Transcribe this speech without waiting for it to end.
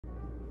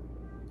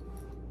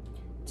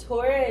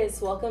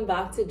Taurus, welcome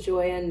back to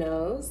Joya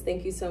Knows.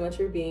 Thank you so much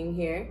for being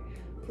here.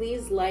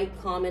 Please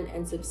like, comment,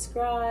 and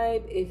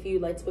subscribe. If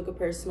you'd like to book a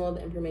personal,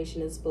 the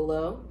information is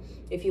below.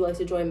 If you'd like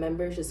to join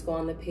members, just go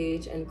on the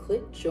page and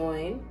click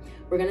join.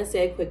 We're going to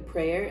say a quick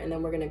prayer and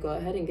then we're going to go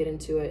ahead and get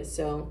into it.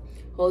 So,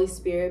 Holy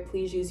Spirit,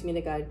 please use me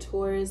to guide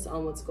Taurus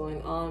on what's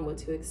going on, what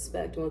to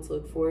expect, and what to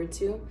look forward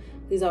to.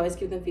 Please always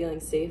keep them feeling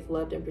safe,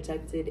 loved, and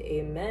protected.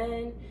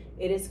 Amen.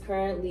 It is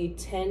currently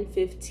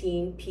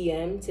 10:15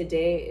 p.m.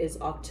 Today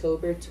is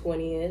October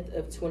 20th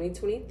of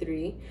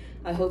 2023.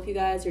 I hope you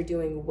guys are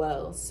doing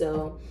well.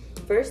 So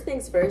first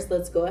things first,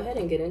 let's go ahead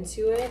and get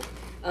into it.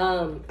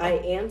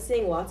 I am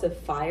seeing lots of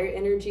fire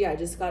energy. I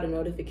just got a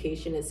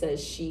notification. It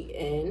says she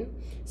in.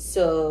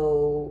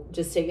 So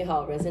just take it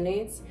how it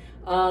resonates.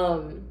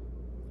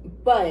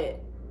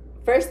 But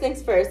first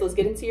things first, let's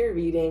get into your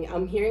reading.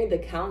 I'm hearing the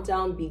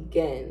countdown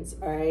begins,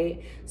 all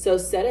right? So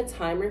set a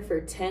timer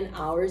for 10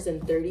 hours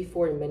and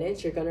 34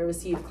 minutes. You're going to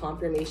receive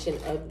confirmation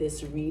of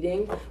this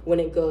reading when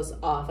it goes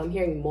off. I'm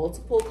hearing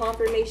multiple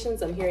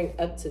confirmations. I'm hearing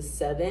up to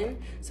 7.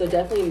 So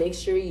definitely make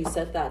sure you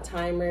set that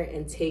timer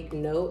and take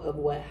note of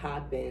what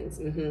happens.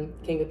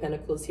 King of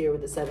Pentacles here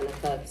with the 7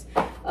 of Cups.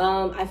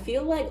 I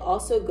feel like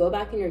also go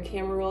back in your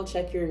camera roll,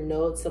 check your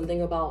notes.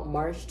 Something about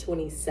March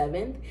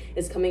 27th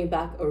is coming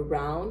back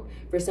around.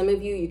 For some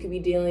of you, you could be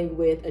dealing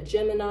with a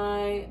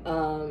Gemini.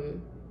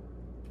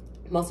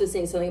 I'm also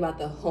saying something about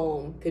the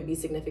home could be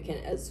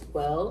significant as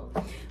well.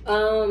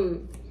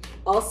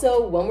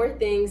 Also, one more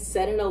thing,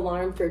 set an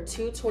alarm for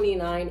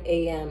 2:29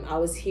 a.m. I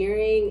was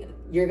hearing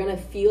you're going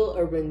to feel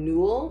a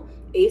renewal.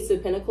 Ace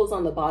of Pentacles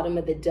on the bottom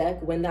of the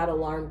deck when that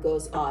alarm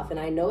goes off. And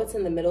I know it's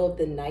in the middle of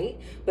the night,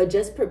 but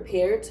just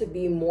prepare to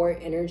be more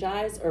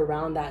energized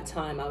around that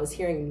time. I was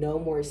hearing no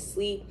more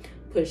sleep,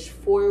 push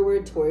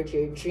forward towards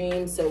your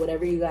dreams. So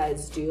whatever you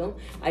guys do,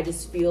 I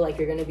just feel like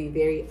you're going to be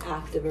very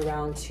active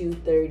around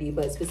 2:30,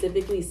 but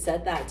specifically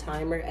set that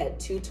timer at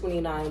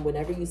 2:29.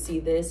 Whenever you see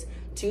this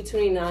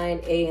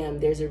 2:29 a.m.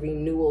 there's a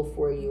renewal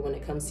for you when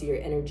it comes to your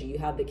energy. You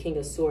have the King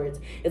of Swords.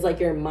 It's like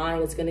your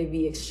mind is going to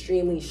be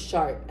extremely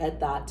sharp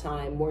at that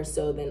time, more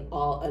so than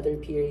all other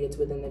periods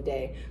within the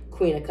day.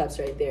 Queen of Cups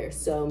right there.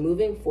 So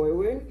moving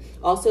forward,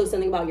 also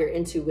something about your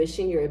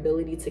intuition, your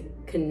ability to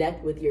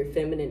connect with your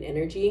feminine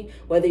energy,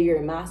 whether you're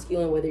a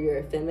masculine, whether you're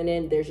a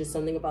feminine, there's just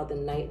something about the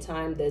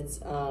nighttime that's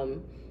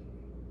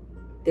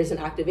there's an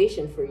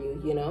activation for you,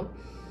 you know.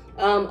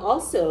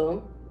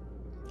 Also,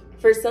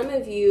 for some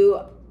of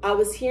you, I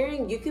was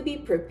hearing you could be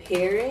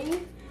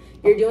preparing.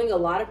 You're doing a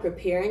lot of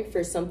preparing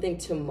for something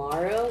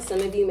tomorrow. Some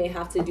of you may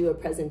have to do a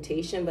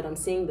presentation, but I'm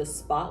seeing the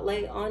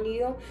spotlight on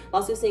you. I'm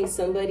also seeing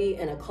somebody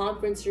in a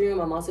conference room.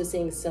 I'm also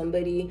seeing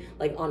somebody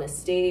like on a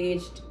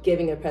stage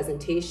giving a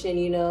presentation,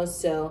 you know.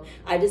 So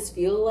I just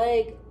feel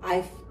like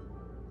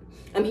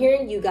I'm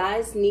hearing you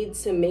guys need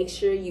to make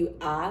sure you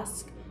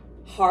ask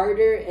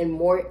harder and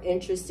more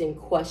interesting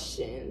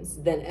questions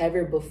than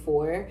ever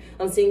before.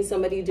 I'm seeing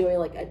somebody doing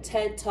like a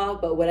TED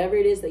talk, but whatever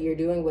it is that you're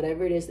doing,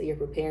 whatever it is that you're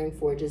preparing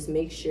for, just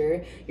make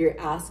sure you're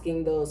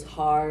asking those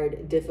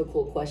hard,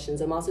 difficult questions.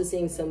 I'm also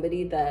seeing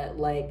somebody that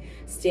like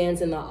stands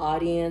in the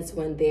audience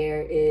when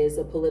there is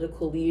a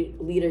political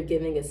leader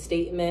giving a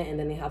statement and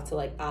then they have to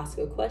like ask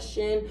a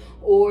question,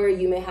 or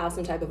you may have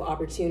some type of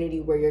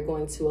opportunity where you're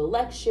going to a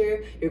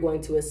lecture, you're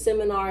going to a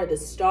seminar, the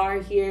star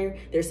here,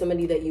 there's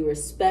somebody that you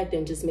respect,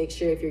 and just make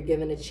sure if you're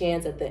given a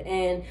chance at the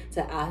end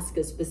to ask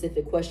a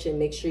specific question,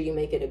 make sure you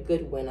make it a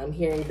good one. I'm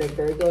hearing the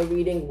Virgo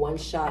reading, one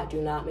shot, do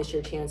not miss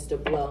your chance to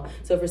blow.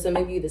 So for some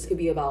of you, this could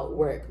be about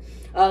work.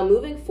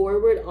 Moving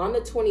forward, on the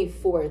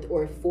 24th,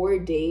 or 4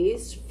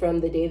 days from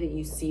the day that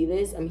you see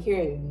this, I'm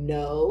hearing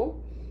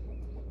no.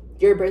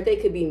 Your birthday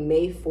could be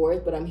May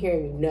 4th, but I'm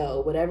hearing no.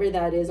 Whatever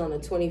that is on the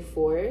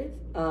 24th,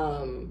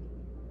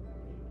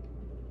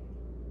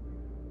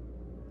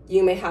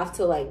 you may have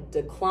to like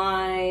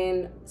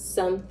decline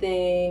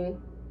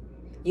something.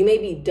 You may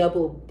be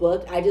double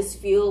booked. I just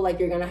feel like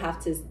you're going to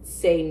have to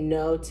say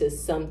no to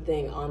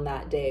something on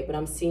that day. But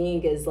I'm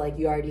seeing is like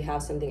you already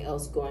have something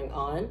else going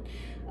on.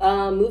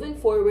 Moving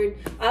forward,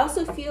 I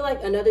also feel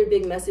like another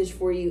big message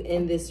for you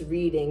in this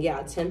reading.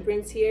 Yeah,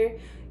 Temperance here.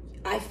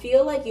 I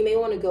feel like you may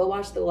want to go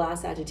watch the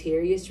last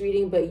Sagittarius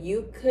reading, but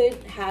you could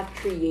have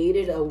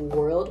created a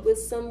world with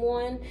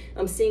someone.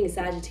 I'm seeing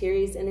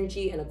Sagittarius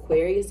energy and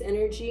Aquarius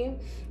energy.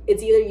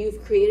 It's either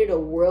you've created a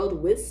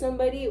world with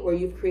somebody or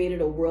you've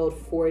created a world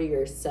for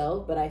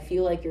yourself, but I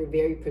feel like you're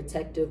very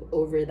protective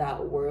over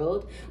that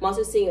world. I'm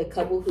also seeing a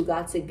couple who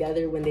got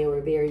together when they were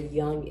very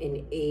young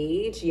in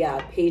age. Yeah,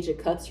 Page of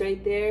Cups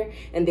right there.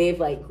 And they've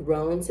like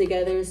grown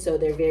together, so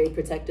they're very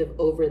protective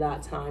over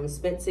that time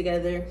spent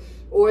together.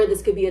 Or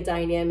this could be a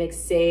dynamic,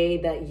 say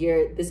that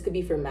this could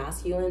be for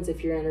masculines.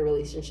 If you're in a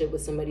relationship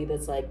with somebody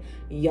that's like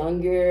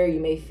younger, you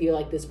may feel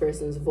like this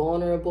person's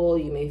vulnerable.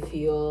 You may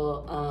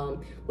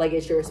feel like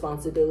it's your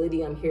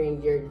responsibility. I'm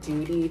hearing your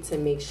duty to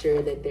make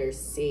sure that they're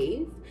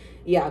safe.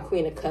 Yeah,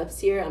 Queen of Cups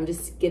here. I'm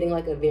just getting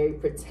like a very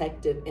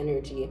protective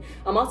energy.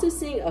 I'm also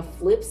seeing a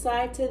flip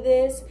side to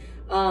this.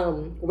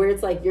 where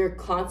it's like you're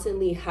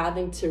constantly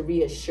having to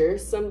reassure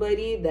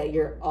somebody that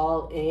you're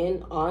all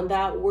in on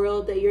that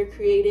world that you're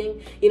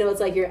creating. You know,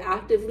 it's like you're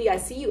actively, I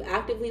see you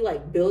actively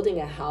like building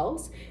a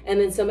house, and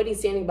then somebody's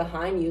standing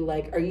behind you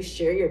like, are you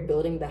sure you're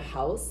building the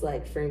house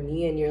like for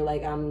me? And you're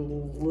like,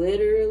 I'm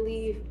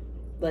literally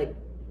like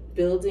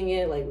building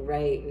it like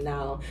right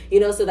now, you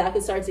know. So that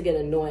could start to get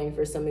annoying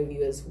for some of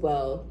you as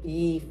well.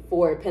 Ye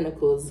Four of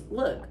Pentacles,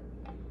 look,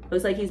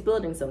 looks like he's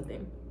building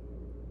something,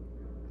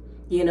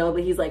 you know,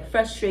 but he's like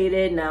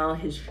frustrated now.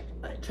 His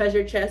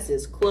treasure chest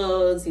is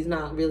closed, he's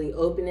not really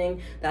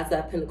opening. That's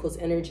that Pentacles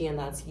energy, and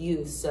that's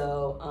you.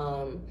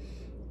 So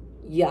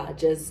yeah,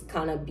 just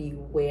kind of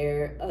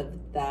beware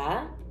of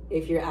that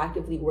if you're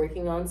actively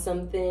working on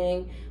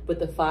something with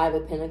the Five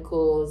of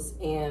Pentacles.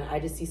 And I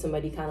just see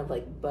somebody kind of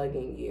like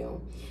bugging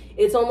you.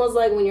 It's almost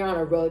like when you're on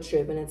a road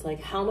trip and it's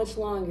like, how much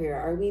longer?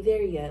 Are we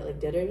there yet? Like,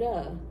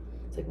 da-da-da.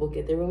 It's like, we'll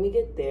get there when we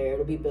get there.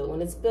 It'll be built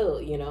when it's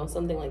built, you know,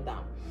 something like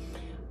that.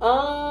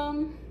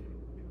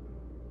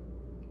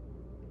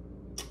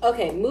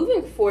 Okay,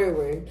 moving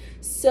forward.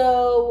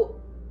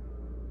 So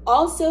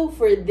also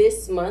for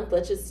this month,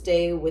 let's just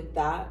stay with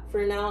that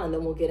for now, and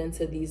then we'll get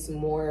into these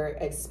more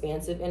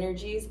expansive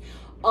energies.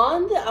 I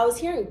was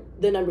hearing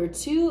the number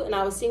 2 and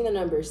I was seeing the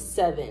number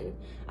 7.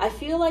 I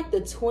feel like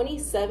the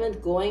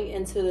 27th going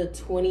into the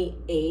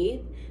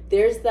 28th,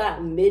 there's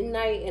that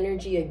midnight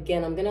energy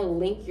again. I'm gonna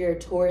link your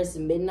Taurus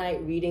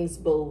midnight readings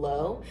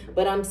below,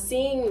 but I'm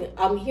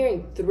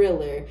hearing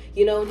thriller,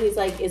 you know, and he's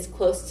like, it's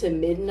close to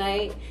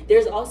midnight.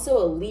 There's also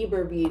a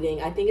Libra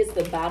reading. I think it's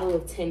the Battle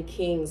of 10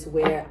 Kings,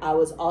 where I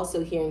was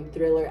also hearing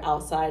thriller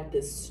outside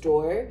the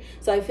store.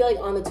 So I feel like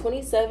on the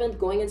 27th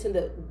going into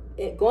the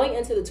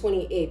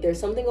 28th, there's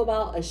something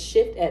about a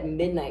shift at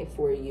midnight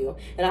for you.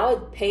 And I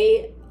would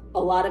pay a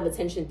lot of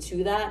attention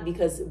to that,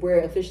 because we're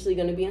officially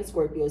going to be in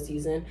Scorpio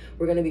season.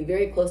 We're going to be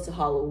very close to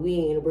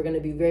Halloween. We're going to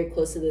be very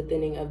close to the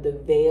thinning of the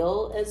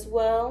veil as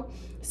well.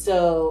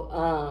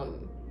 So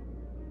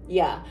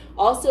yeah,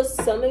 also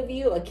some of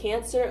you, a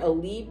Cancer, a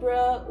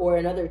Libra, or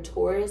another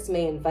Taurus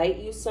may invite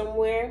you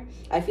somewhere.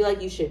 I feel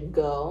like you should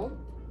go.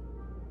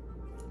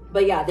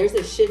 But yeah, there's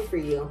a shift for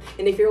you.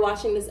 And if you're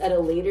watching this at a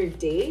later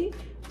date,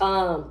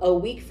 a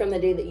week from the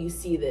day that you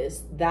see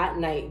this, that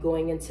night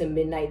going into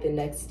midnight the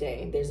next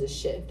day, there's a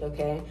shift,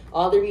 okay?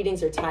 All the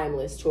readings are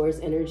timeless, Taurus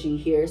energy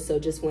here. So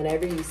just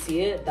whenever you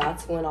see it,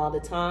 that's when all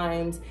the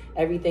times,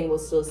 everything will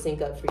still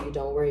sync up for you.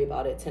 Don't worry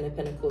about it. 10 of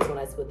Pentacles when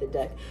I split the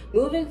deck.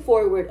 Moving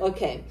forward,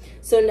 okay.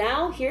 So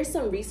now here's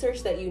some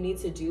research that you need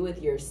to do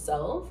with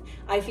yourself.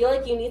 I feel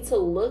like you need to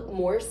look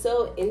more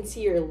so into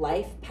your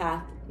life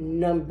path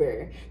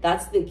number.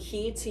 That's the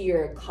key to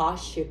your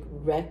Akashic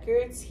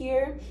records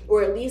here,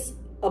 or at least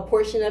a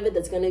portion of it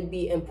that's going to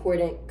be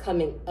important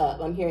coming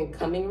up. I'm hearing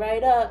coming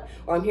right up,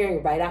 or I'm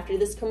hearing right after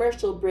this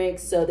commercial break.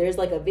 So there's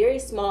like a very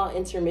small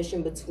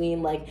intermission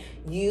between like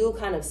you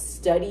kind of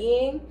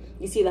studying.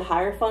 You see the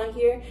Hierophant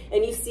here,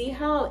 and you see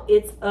how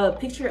it's a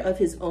picture of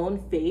his own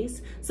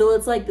face. So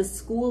it's like the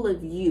school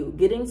of you,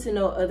 getting to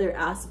know other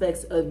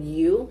aspects of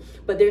you.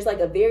 But there's like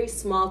a very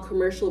small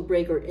commercial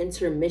break or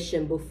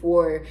intermission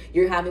before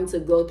you're having to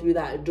go through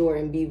that door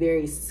and be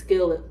very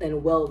skilled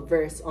and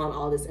well-versed on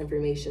all this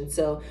information.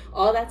 So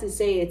all that to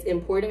say, it's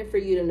important for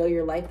you to know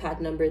your life path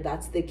number.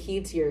 That's the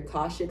key to your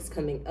Akashics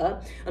coming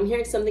up. I'm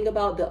hearing something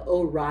about the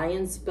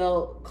Orion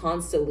belt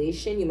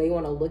constellation. You may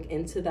want to look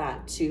into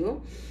that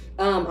too.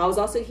 I was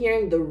also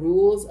hearing the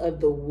rules of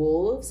the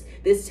wolves.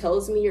 This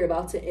tells me you're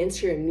about to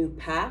enter a new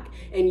pack,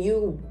 and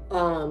you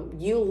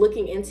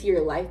looking into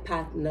your life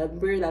path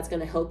number, that's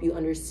going to help you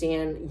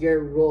understand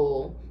your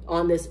role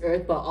on this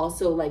earth, but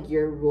also like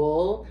your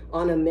role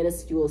on a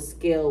minuscule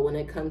scale when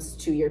it comes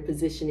to your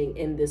positioning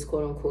in this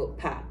quote unquote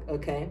pack.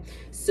 Okay,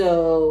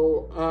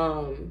 so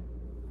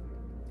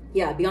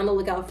yeah, be on the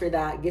lookout for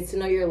that. Get to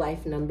know your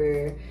life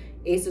number.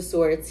 Ace of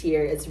Swords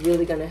here. It's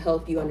really going to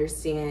help you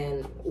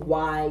understand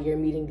why you're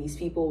meeting these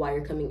people, why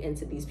you're coming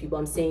into these people.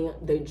 I'm saying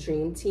the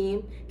dream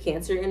team,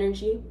 Cancer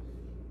energy.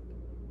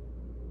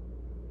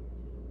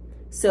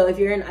 So if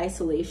you're in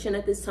isolation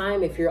at this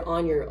time, if you're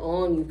on your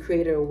own, you've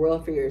created a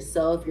world for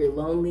yourself, you're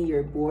lonely,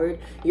 you're bored,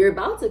 you're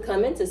about to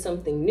come into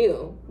something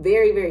new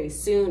very, very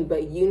soon,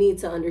 but you need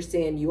to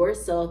understand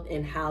yourself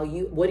and how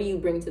what do you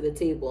bring to the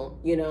table,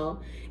 you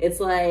know? It's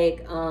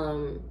like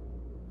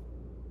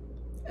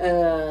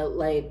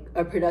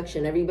a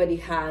production. Everybody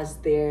has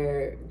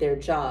their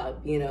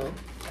job, you know.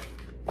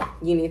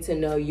 You need to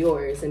know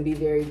yours and be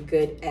very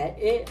good at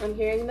it. I'm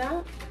hearing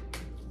that.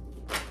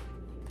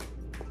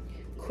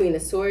 Queen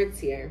of Swords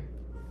here.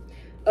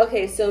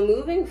 Okay, so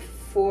moving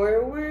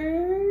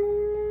forward,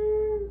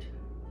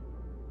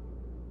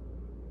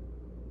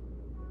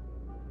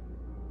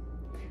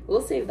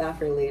 we'll save that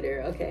for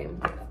later. Okay,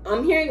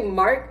 I'm hearing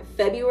mark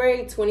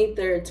February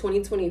 23rd,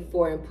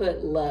 2024 and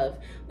put love,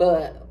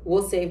 but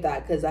we'll save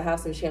that because I have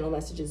some channel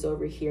messages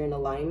over here in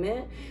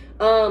alignment.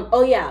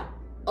 Oh yeah,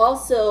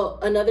 Also,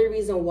 another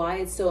reason why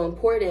it's so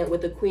important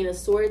with the Queen of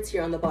Swords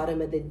here on the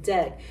bottom of the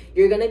deck,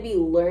 you're going to be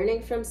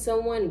learning from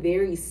someone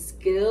very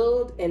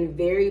skilled and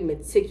very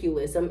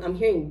meticulous. I'm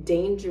hearing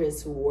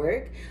dangerous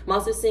work. I'm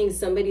also seeing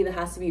somebody that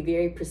has to be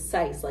very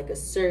precise, like a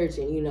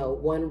surgeon, you know,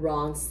 one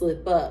wrong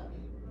slip up,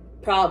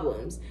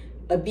 problems.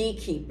 A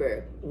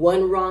beekeeper,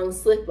 one wrong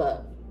slip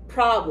up,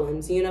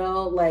 problems, you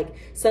know, like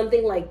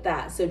something like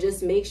that. So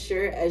just make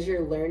sure as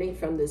you're learning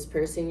from this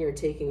person, you're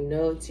taking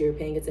notes, you're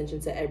paying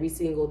attention to every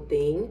single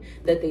thing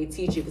that they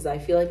teach you, because I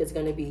feel like it's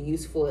going to be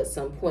useful at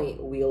some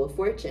point. Wheel of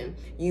Fortune.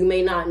 You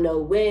may not know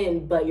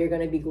when, but you're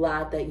going to be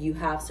glad that you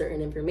have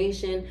certain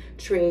information,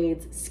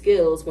 trades,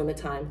 skills when the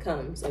time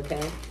comes,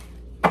 okay?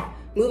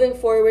 Moving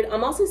forward,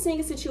 I'm also seeing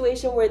a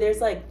situation where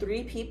there's like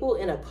 3 people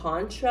in a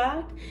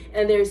contract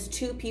and there's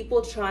 2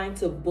 people trying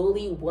to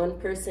bully one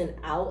person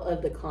out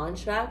of the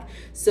contract.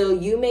 So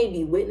you may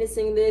be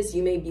witnessing this.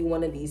 You may be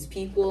one of these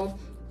people.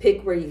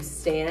 Pick where you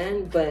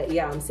stand. But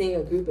yeah, I'm seeing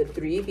a group of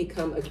 3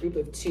 become a group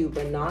of 2,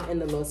 but not in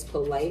the most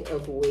polite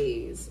of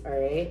ways. All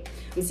right.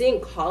 I'm seeing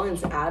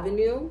Collins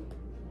Avenue.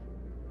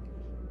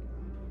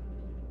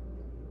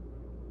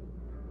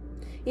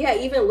 Yeah,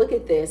 even look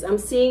at this. I'm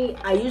seeing,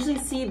 I usually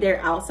see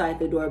they're outside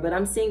the door, but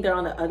I'm seeing they're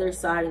on the other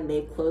side and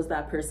they've closed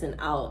that person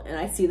out. And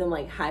I see them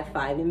like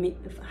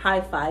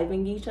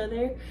high-fiving each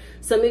other.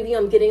 Some of you,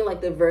 I'm getting like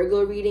the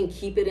Virgo reading,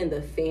 keep it in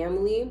the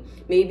family.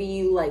 Maybe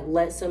you like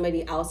let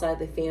somebody outside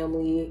the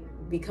family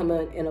become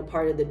in a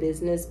part of the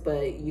business,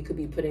 but you could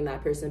be putting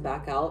that person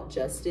back out.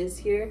 Justice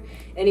here.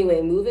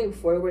 Anyway, moving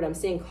forward, I'm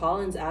seeing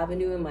Collins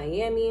Avenue in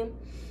Miami.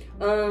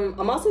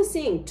 I'm also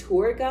seeing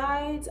tour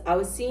guides. I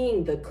was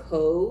seeing the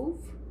Cove.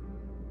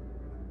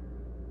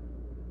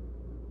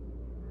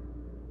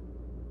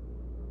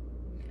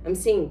 I'm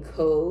seeing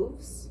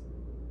coves.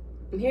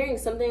 I'm hearing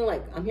something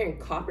like, I'm hearing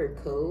Copper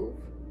Cove.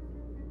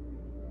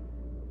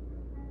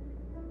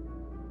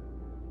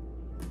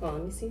 Oh,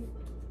 let me see.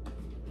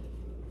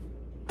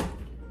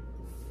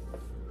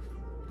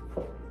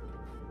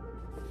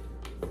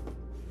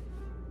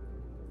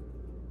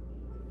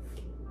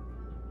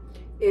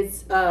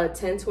 It's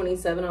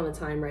 10:27 on the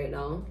time right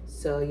now.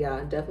 So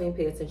yeah, definitely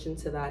pay attention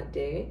to that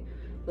day.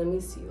 Let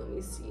me see.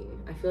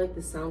 I feel like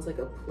this sounds like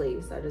a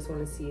place. I just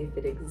want to see if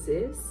it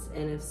exists,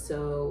 and if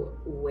so,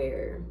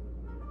 where.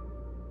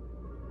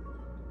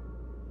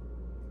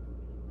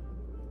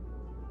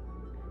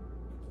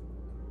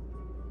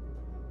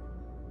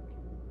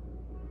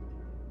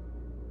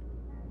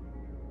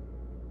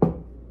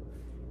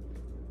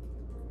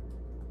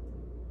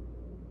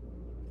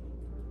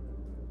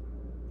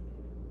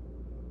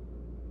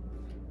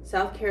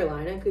 South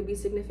Carolina could be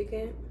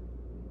significant.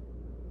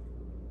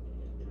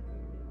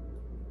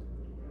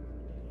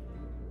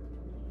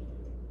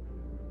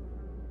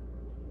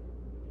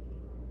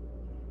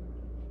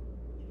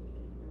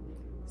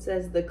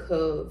 Says the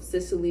Cove,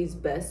 Sicily's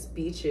best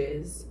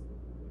beaches.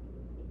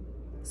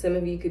 Some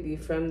of you could be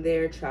from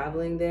there,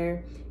 traveling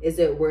there. Is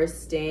it worth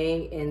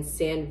staying in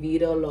San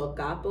Vito Lo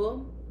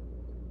Capo?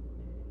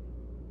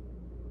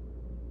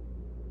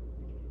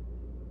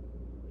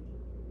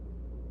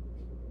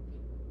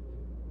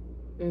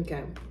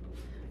 Okay.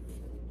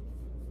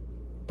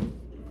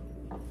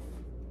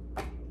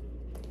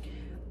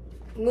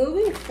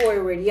 Moving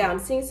forward, yeah, I'm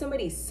seeing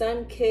somebody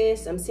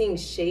sun-kissed. I'm seeing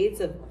shades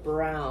of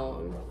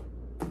brown.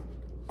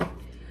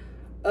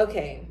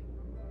 Okay.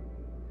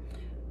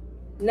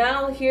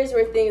 Now here's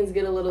where things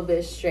get a little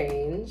bit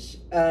strange.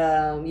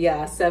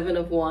 Yeah, 7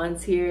 of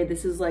Wands here.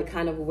 This is like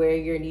kind of where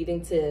you're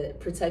needing to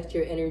protect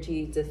your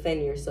energy,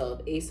 defend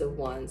yourself. Ace of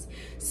Wands.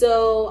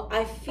 So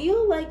I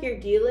feel like you're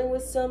dealing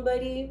with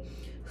somebody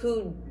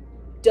who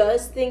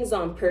does things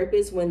on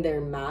purpose when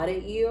they're mad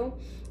at you.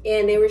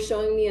 And they were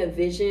showing me a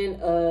vision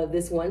of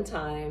this one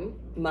time,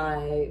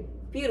 my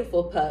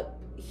beautiful pup,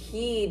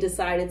 he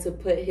decided to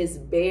put his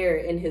bear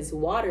in his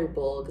water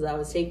bowl because I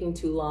was taking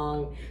too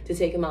long to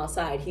take him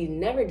outside. He'd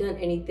never done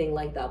anything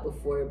like that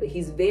before, but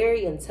he's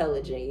very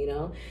intelligent, you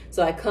know?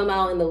 So I come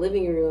out in the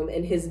living room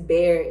and his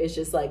bear is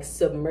just like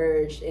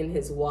submerged in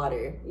his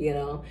water, you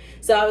know?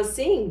 So I was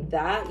seeing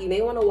that. You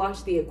may want to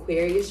watch the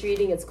Aquarius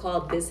reading. It's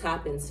called This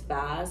Happens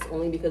Fast,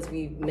 only because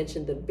we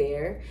mentioned the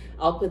bear.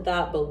 I'll put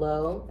that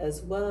below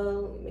as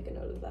well. Let me make a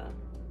note of that.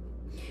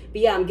 But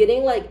yeah, I'm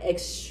getting like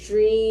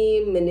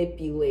extreme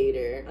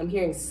manipulator. I'm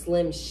hearing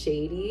Slim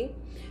Shady.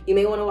 You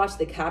may want to watch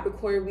the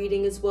Capricorn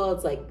reading as well.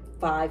 It's like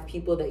 5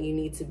 people that you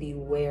need to be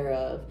aware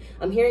of.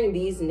 I'm hearing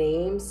these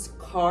names.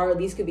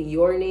 These could be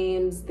your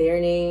names, their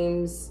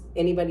names,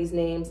 anybody's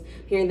names.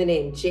 I'm hearing the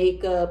name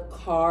Jacob,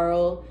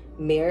 Carl,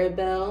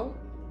 Maribel,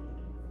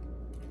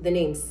 the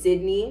name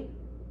Sydney,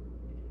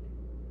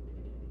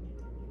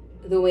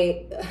 the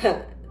Wayne.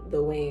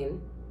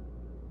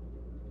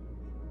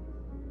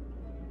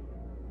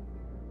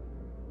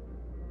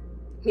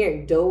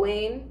 Hearing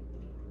Dwayne.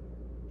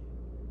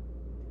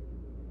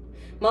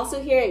 I'm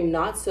also hearing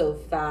not so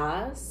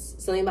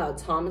fast, something about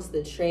Thomas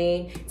the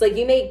Train. It's like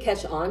you may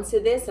catch on to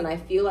this, and I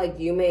feel like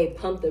you may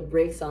pump the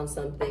brakes on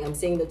something. I'm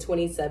seeing the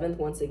 27th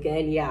once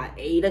again. Yeah,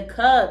 8 of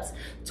Cups,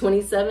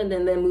 27th,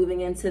 and then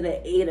moving into the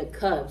 8 of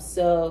Cups.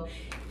 So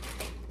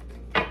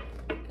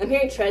I'm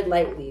hearing tread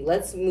lightly.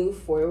 Let's move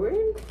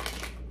forward.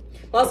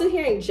 I'm also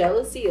hearing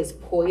jealousy is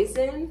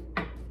poison.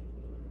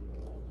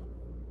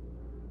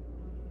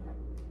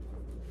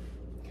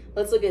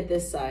 Let's look at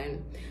this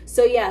side.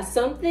 So yeah,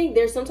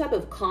 there's some type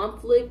of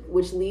conflict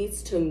which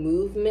leads to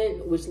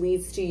movement, which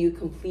leads to you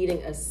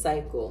completing a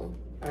cycle,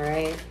 all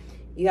right?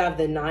 You have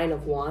the 9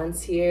 of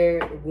Wands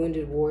here,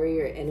 wounded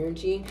warrior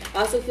energy. I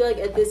also feel like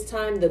at this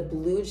time, the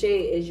blue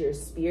jay is your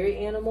spirit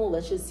animal.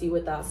 Let's just see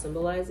what that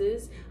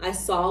symbolizes. I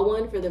saw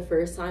one for the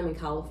first time in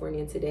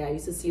California today. I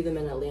used to see them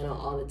in Atlanta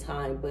all the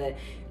time, but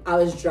I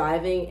was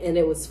driving and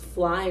it was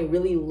flying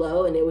really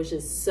low and it was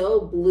just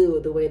so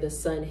blue the way the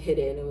sun hit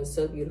it, and it was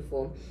so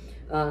beautiful.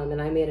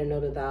 And I made a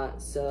note of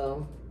that.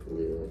 So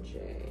blue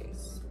jay,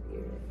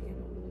 spirit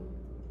animal.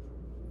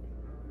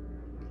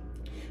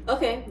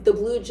 Okay, the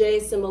blue jay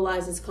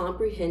symbolizes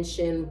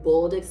comprehension,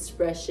 bold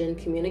expression,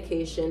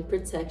 communication,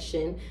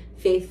 protection,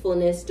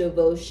 faithfulness,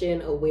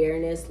 devotion,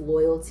 awareness,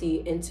 loyalty,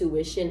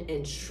 intuition,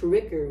 and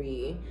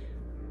trickery.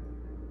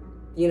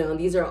 You know,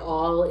 these are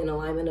all in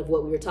alignment of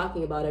what we were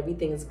talking about.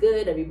 Everything is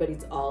good.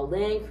 Everybody's all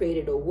in,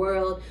 created a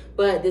world.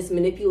 But this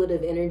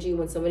manipulative energy,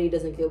 when somebody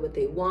doesn't get what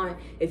they want,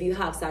 if you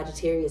have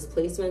Sagittarius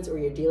placements or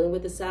you're dealing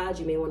with a Sag,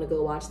 you may want to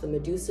go watch the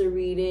Medusa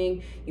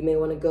reading. You may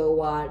want to go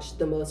watch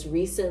the most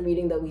recent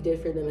reading that we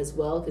did for them as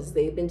well, because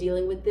they've been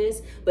dealing with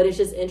this. But it's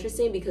just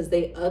interesting because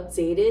they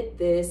updated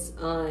this,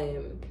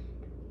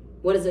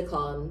 what is it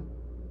called?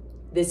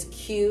 This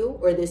queue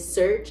or this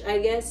search, I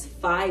guess,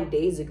 5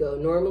 days ago.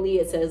 Normally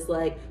it says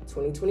like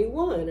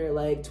 2021 or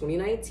like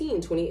 2019,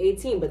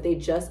 2018, but they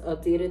just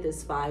updated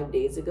this 5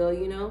 days ago,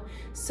 you know?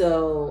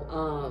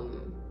 So,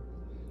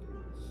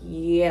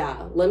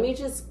 yeah, let me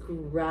just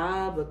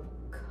grab a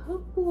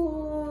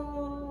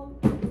couple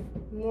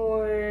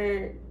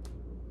more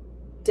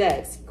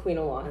decks, Queen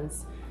of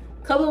Wands.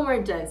 Couple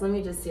more decks, let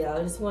me just see.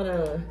 I just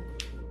wanna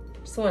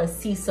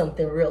see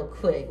something real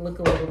quick, look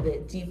a little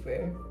bit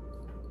deeper.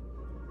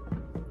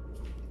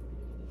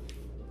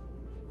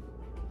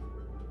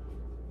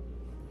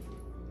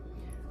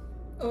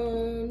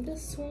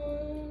 This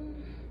one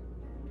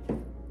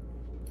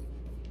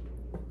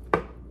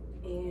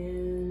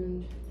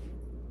and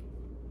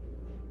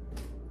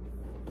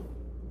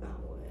that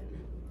one.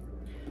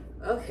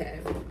 Okay.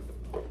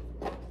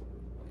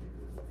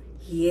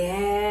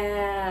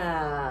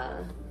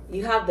 Yeah.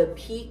 You have the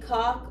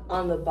peacock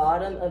on the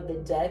bottom of the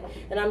deck,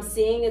 and I'm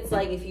seeing it's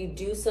like if you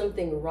do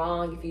something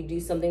wrong, if you do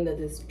something that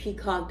this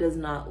peacock does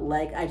not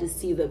like, I just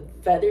see the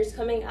feathers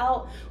coming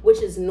out, which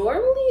is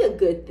normally a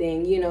good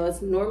thing. You know,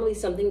 it's normally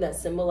something that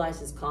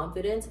symbolizes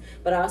confidence,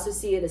 but I also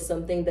see it as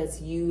something that's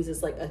used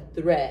as like a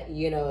threat,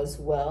 you know, as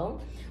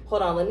well.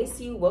 Hold on, let me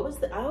see. What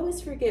was I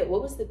always forget,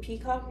 what was the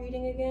peacock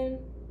reading again?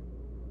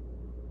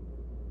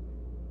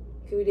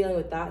 Could be dealing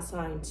with that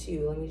sign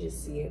too. Let me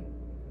just see.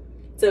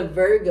 It's a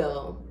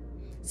Virgo.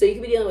 So you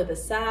could be dealing with a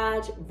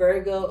Sag,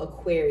 Virgo,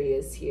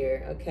 Aquarius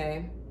here,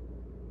 okay?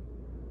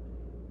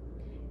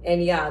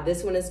 And yeah,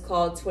 this one is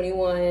called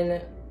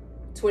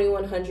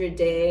 2100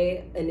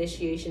 day,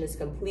 initiation is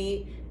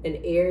complete, and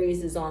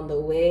Aries is on the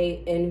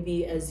way,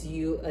 envy as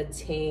you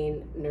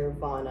attain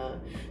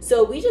nirvana.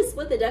 So we just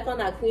split the deck on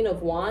that Queen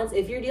of Wands.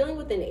 If you're dealing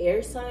with an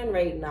air sign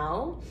right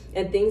now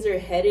and things are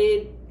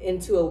headed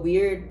into a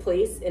weird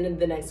place in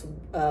the next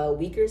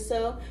week or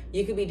so,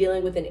 you could be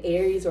dealing with an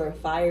Aries or a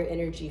fire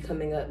energy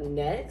coming up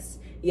next.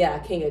 Yeah,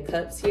 King of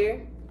Cups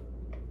here.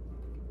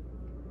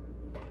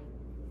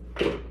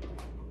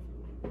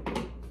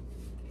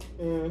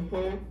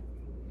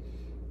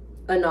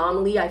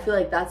 Anomaly, I feel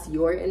like that's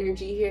your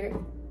energy here.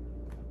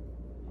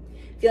 I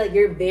feel like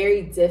you're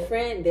very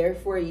different,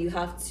 therefore you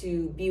have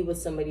to be with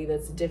somebody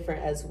that's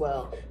different as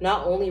well.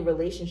 Not only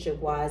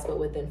relationship-wise, but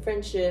within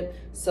friendship,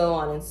 so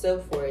on and so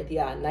forth.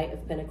 Yeah, Knight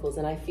of Pentacles.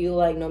 And I feel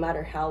like no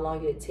matter how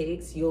long it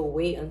takes, you'll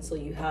wait until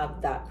you have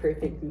that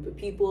perfect group of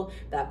people,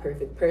 that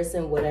perfect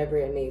person, whatever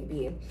it may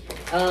be.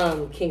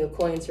 King of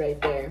Coins right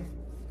there.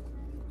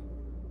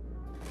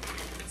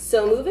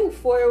 So moving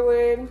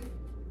forward,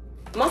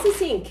 I'm also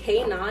seeing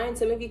K9.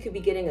 Some of you could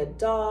be getting a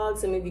dog.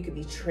 Some of you could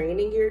be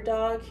training your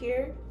dog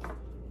here.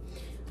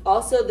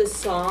 Also, the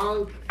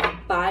song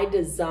By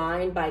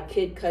Design by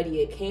Kid Cudi.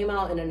 It came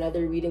out in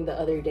another reading the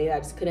other day. I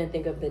just couldn't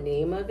think of the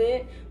name of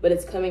it, but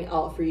it's coming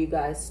out for you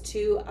guys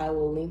too. I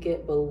will link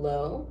it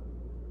below.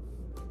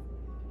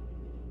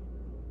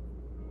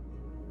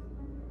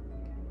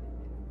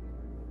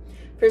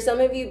 For some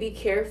of you, be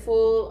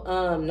careful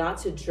not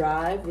to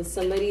drive with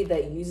somebody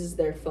that uses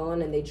their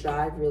phone and they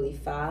drive really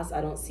fast.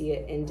 I don't see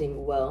it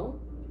ending well.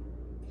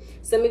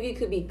 Some of you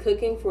could be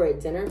cooking for a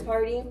dinner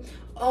party.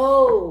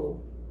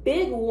 Oh,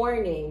 big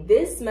warning.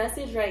 This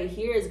message right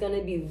here is going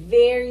to be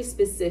very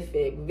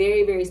specific,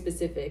 very, very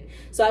specific.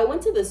 So I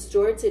went to the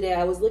store today.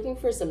 I was looking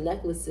for some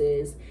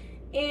necklaces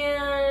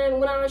And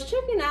when I was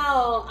checking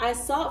out, I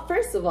saw,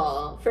 first of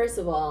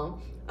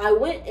all, I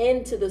went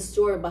into the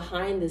store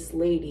behind this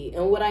lady,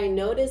 and what I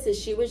noticed is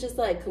she was just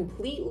like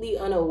completely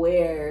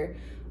unaware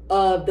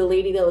of the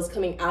lady that was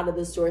coming out of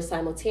the store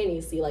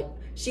simultaneously. Like,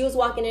 she was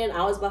walking in,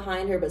 I was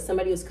behind her, but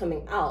somebody was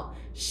coming out.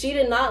 She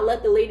did not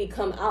let the lady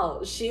come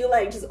out. She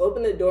like just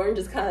opened the door and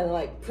just kind of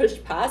like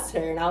pushed past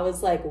her. And I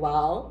was like,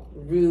 wow,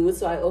 rude.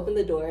 So I opened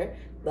the door,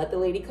 let the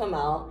lady come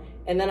out,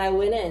 and then I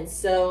went in.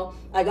 So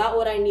I got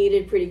what I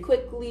needed pretty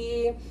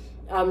quickly.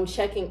 I'm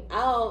checking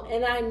out,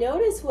 and I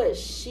noticed what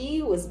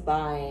she was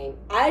buying.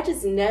 I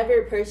just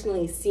never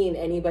personally seen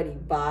anybody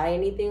buy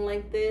anything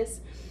like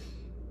this.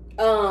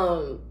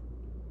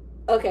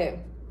 Okay.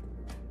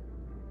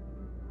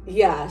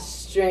 Yeah,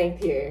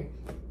 strength here.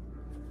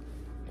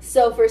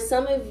 So for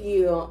some of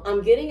you,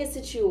 I'm getting a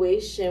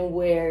situation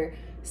where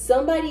this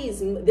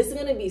is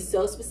going to be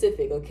so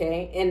specific,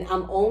 okay? And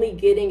I'm only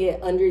getting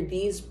it under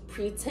these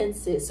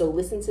pretenses. So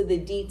listen to the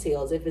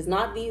details. If it's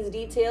not these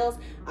details,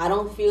 I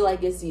don't feel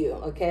like it's you,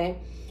 okay?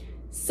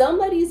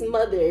 Somebody's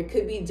mother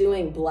could be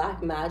doing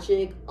black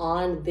magic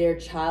on their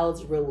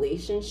child's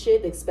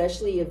relationship,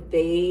 especially if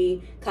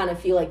they kind of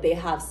feel like they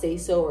have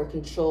say-so or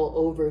control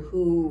over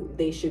who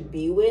they should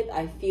be with.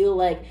 I feel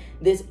like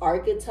this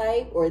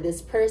archetype or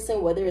this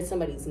person, whether it's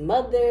somebody's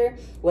mother,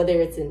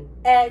 whether it's an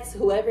ex,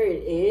 whoever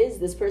it is,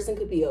 this person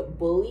could be a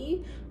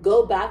bully.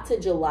 Go back to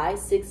July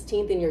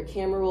 16th in your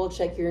camera roll,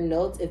 check your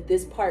notes. If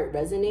this part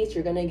resonates,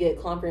 you're gonna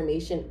get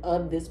confirmation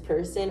of this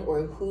person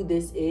or who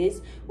this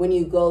is when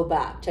you go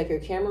back. Check your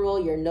camera roll,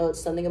 your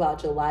notes, something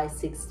about July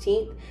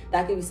 16th.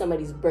 That could be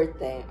somebody's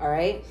birthday, all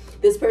right?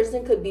 This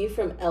person could be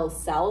from El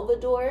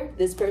Salvador.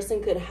 This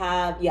person could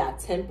have,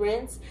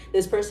 temperance.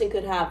 This person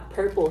could have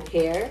purple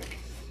hair.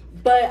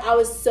 But I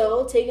was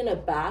so taken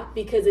aback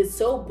because it's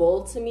so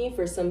bold to me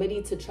for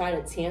somebody to try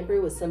to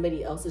tamper with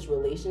somebody else's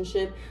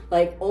relationship.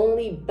 Like,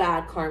 only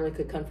bad karma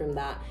could come from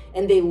that.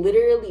 And they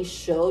literally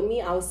showed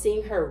me, I was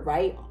seeing her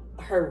right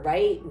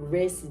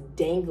wrist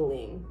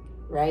dangling,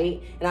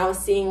 right? And I was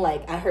seeing,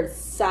 like, I heard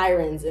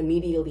sirens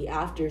immediately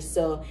after.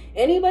 So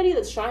anybody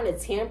that's trying to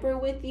tamper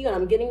with you, and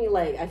I'm getting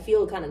like, I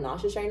feel kind of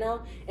nauseous right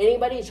now.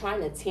 Anybody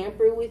trying to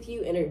tamper with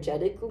you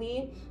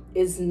energetically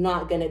is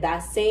not gonna, that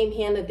same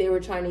hand that they were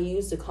trying to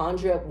use to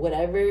conjure up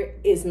whatever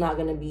is not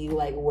gonna be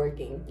like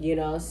working, you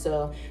know?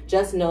 So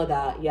just know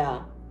that,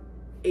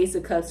 Ace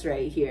of Cups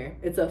right here.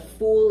 It's a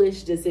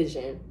foolish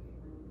decision.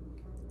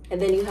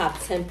 And then you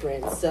have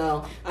temperance.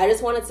 So I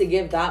just wanted to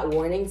give that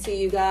warning to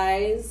you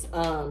guys.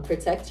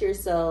 Protect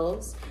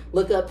yourselves.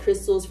 Look up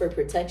crystals for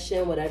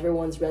protection. Whatever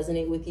ones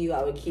resonate with you,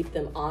 I would keep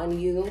them on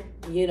you,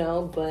 you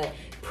know, but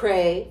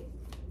pray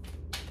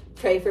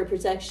for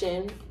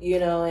protection, you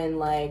know, and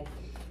like,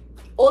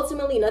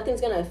 ultimately,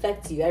 nothing's going to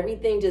affect you.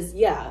 Everything just,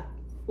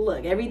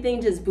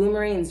 everything just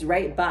boomerangs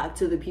right back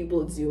to the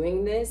people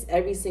doing this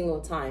every single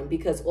time.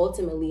 Because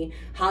ultimately,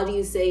 how do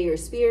you say you're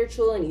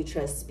spiritual and you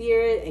trust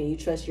spirit and you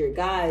trust your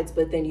guides,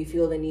 but then you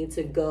feel the need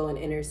to go and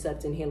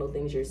intercept and handle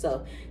things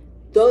yourself?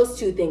 Those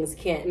two things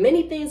can't.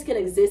 Many things can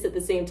exist at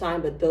the same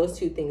time, but those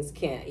two things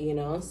can't, you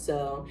know?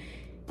 So,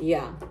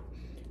 yeah.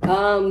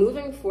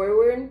 Moving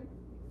forward,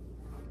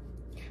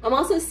 I'm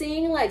also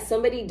seeing like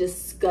somebody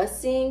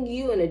discussing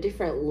you in a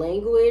different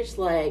language,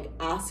 like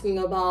asking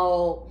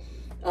about,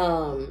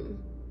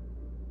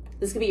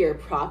 this could be your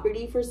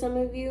property for some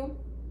of you.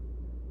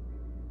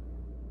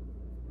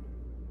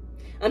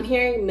 I'm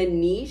hearing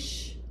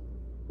Manish,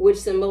 which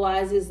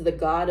symbolizes the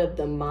god of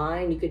the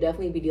mind. You could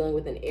definitely be dealing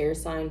with an air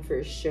sign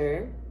for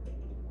sure.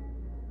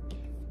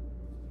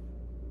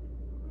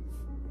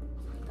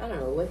 I don't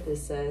know what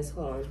this says,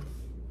 hold on.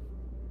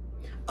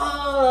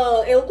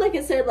 Oh, it looked like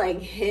it said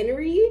like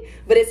Henry,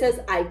 but it says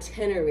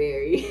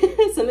itinerary.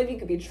 Some of you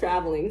could be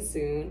traveling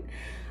soon.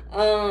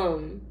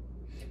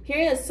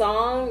 Hearing a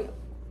song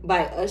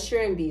by Usher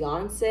and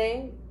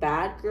Beyonce,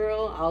 Bad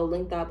Girl. I'll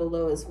link that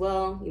below as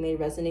well. You may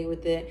resonate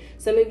with it.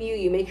 Some of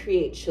you may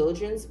create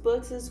children's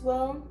books as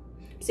well.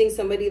 I'm seeing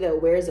somebody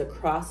that wears a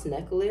cross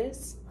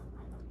necklace.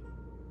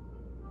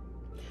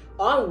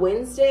 On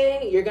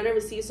Wednesday, you're going to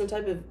receive some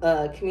type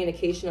of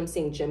communication. I'm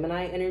seeing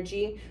Gemini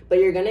energy, but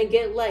you're going to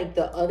get like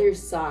the other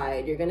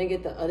side. You're going to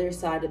get the other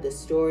side of the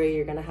story.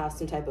 You're going to have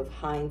some type of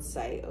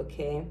hindsight,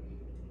 okay?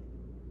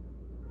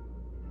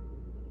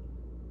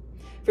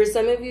 For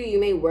some of you,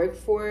 you may work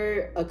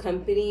for a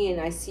company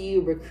and I see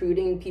you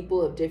recruiting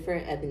people of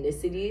different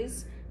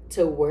ethnicities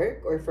to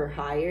work or for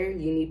hire.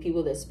 You need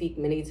people that speak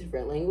many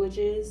different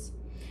languages.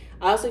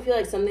 I also feel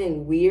like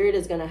something weird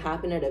is going to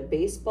happen at a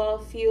baseball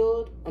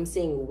field. I'm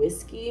seeing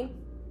whiskey.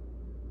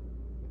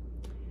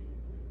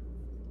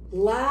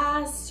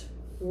 Last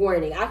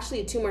warning.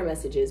 Actually, 2 more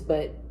messages,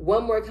 but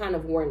one more kind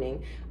of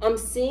warning. I'm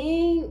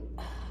seeing...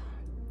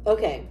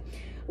 Okay.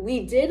 We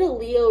did a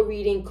Leo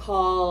reading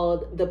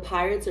called The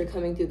Pirates Are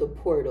Coming Through the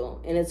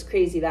Portal. And it's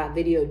crazy. That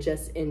video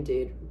just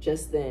ended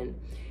just then.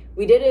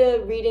 We did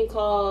a reading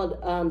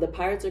called The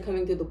Pirates Are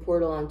Coming Through the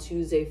Portal on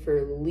Tuesday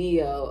for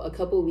Leo a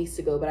couple weeks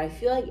ago, but I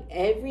feel like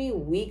every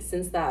week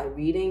since that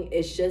reading,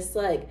 it's just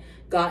like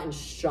gotten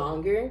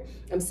stronger.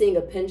 I'm seeing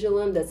a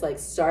pendulum that's like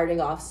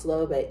starting off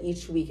slow, but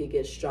each week it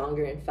gets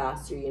stronger and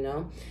faster, you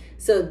know?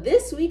 So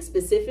this week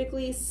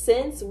specifically,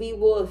 since we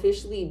will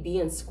officially be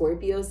in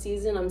Scorpio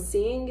season, I'm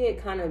seeing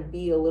it kind of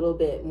be a little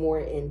bit more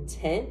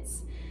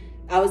intense.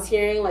 I was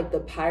hearing like the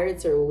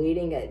pirates are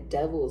waiting at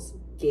Devil's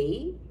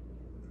Gate.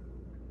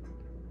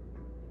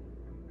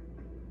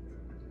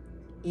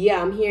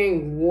 Yeah, I'm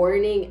hearing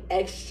warning,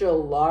 extra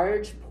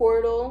large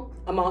portal.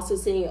 I'm also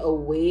seeing a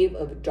wave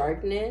of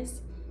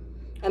darkness.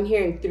 I'm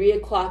hearing 3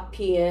 o'clock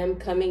p.m.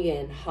 coming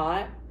in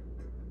hot.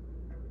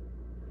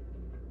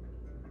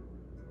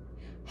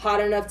 Hot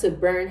enough to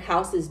burn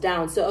houses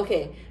down. So,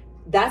 okay,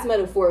 that's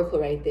metaphorical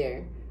right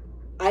there.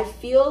 I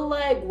feel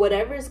like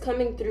whatever is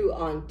coming through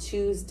on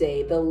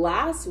Tuesday, the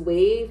last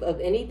wave of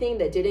anything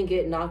that didn't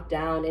get knocked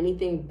down,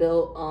 anything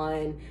built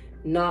on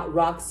not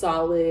rock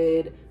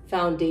solid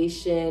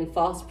foundation,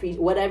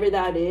 whatever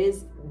that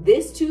is,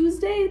 this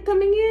Tuesday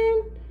coming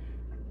in,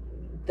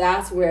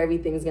 that's where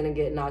everything's gonna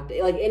get knocked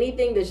down. Like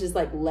anything that's just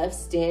like left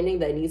standing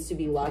that needs to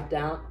be locked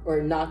down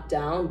or knocked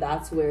down,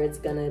 that's where it's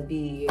gonna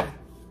be.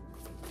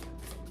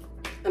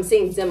 I'm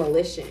saying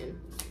demolition.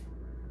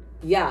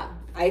 Yeah,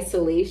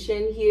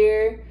 isolation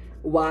here.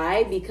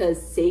 Why? Because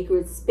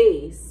sacred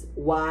space.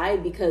 Why?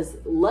 Because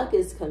luck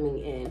is coming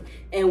in.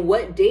 And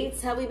what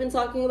dates have we been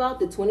talking about?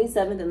 The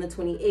 27th and the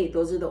 28th.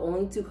 Those are the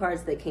only 2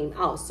 cards that came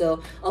out.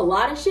 So a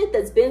lot of shit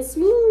that's been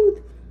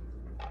smooth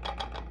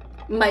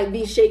might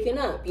be shaken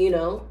up, you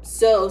know?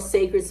 So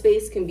sacred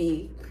space can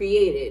be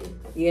created,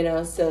 you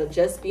know? So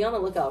just be on the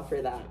lookout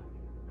for that.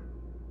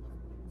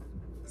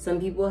 Some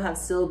people have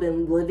still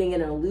been living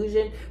in an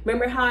illusion.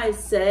 Remember how I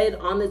said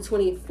on the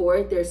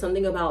 24th, there's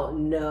something about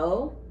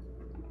no?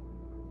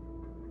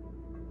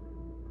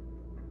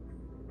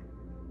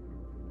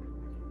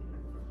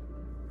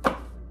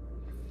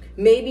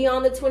 Maybe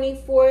on the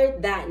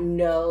 24th, that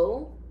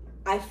no,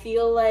 I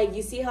feel like,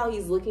 you see how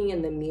he's looking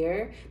in the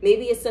mirror?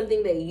 Maybe it's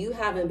something that you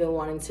haven't been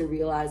wanting to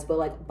realize, but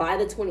like by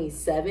the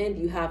 27th,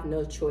 you have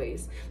no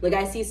choice. Like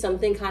I see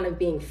something kind of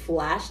being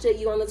flashed at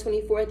you on the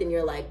 24th and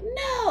you're like,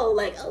 no,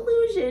 like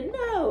illusion,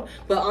 no.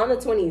 But on the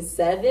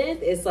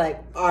 27th, it's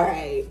like, all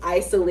right,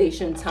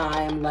 isolation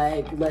time,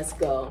 like let's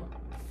go.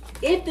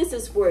 If this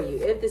is for you,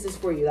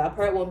 that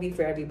part won't be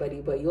for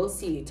everybody, but you'll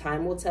see,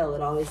 time will tell,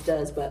 it always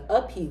does. But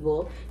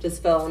upheaval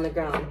just fell on the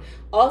ground.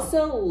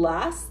 Also,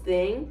 last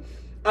thing,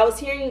 I was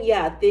hearing,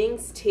 yeah,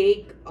 things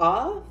take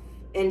off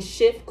and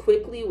shift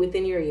quickly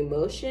within your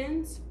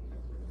emotions.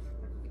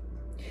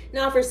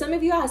 Now, for some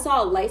of you, I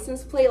saw a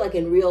license plate like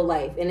in real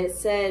life, and it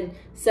said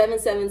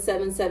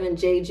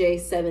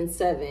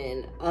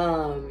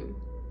 7777JJ77.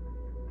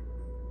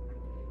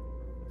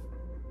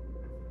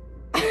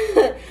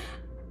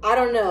 I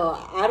don't know.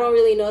 I don't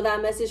really know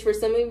that message for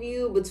some of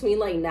you. Between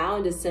like now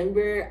and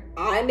December,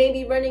 I may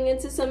be running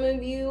into some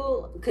of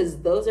you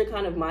because those are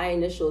kind of my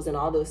initials and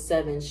all those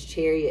 7s,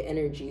 chariot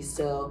energy.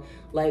 So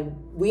like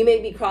we may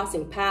be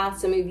crossing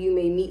paths. Some of you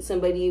may meet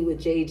somebody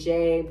with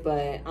JJ, but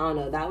I don't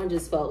know. That one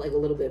just felt like a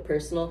little bit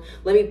personal.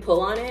 Let me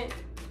pull on it.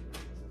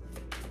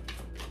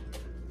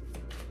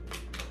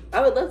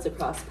 I would love to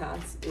cross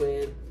paths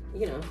with,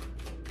 you know,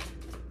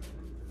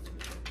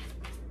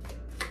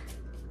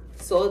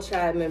 Soul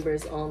Tribe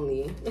members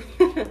only.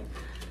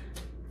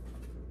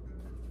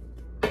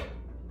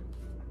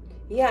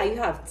 Yeah, you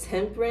have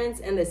Temperance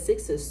and the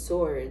 6 of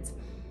Swords.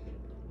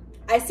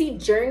 I see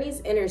journeys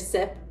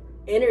intersecting,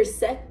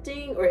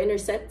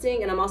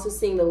 and I'm also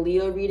seeing the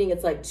Leo reading.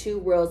 It's like 2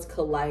 worlds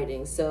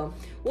colliding. So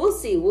we'll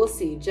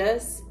see.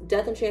 Just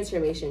death and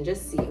transformation.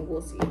 Just see. We'll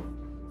see.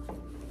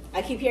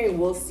 I keep hearing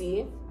we'll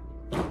see.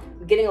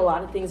 Getting a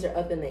lot of things are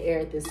up in the air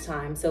at this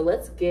time. So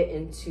let's get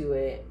into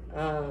it.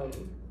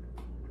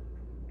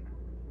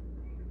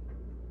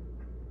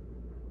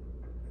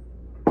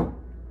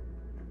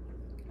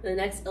 The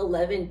next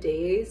 11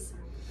 days,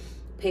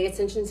 pay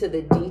attention to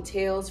the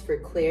details for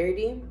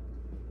clarity.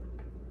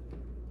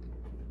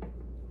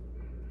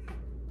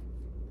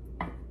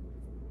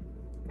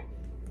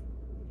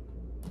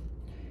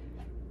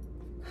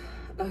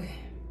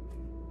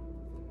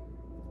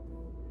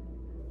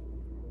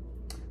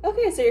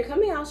 Okay, so you're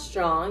coming out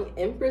strong.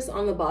 Empress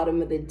on the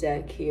bottom of the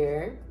deck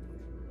here.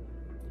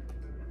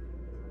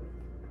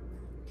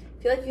 I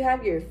feel like you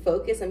have your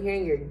focus. I'm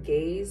hearing your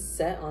gaze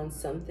set on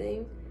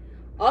something.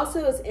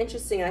 Also, it's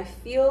interesting. I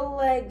feel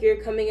like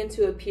you're coming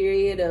into a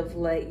period of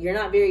like, you're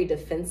not very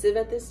defensive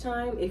at this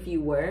time. If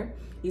you were,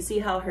 you see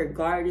how her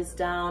guard is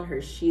down,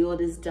 her shield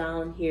is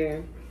down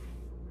here.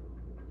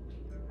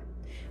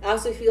 I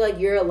also feel like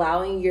you're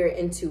allowing your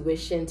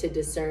intuition to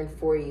discern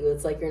for you.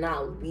 It's like you're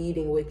not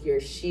leading with your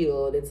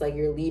shield. It's like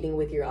you're leading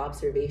with your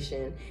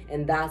observation.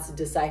 And that's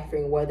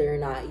deciphering whether or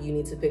not you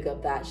need to pick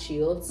up that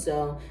shield.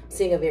 So I'm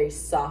seeing a very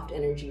soft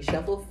energy.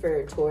 Shuffle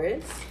for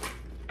Taurus.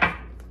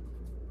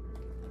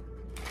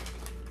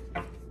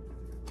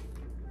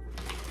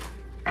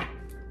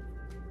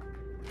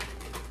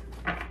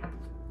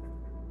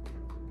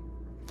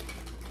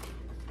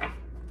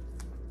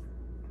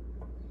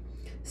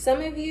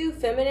 Some of you,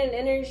 feminine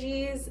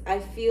energies, I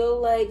feel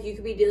like you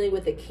could be dealing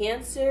with a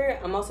Cancer.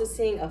 I'm also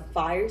seeing a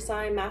fire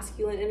sign,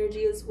 masculine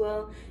energy as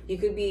well. You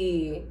could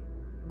be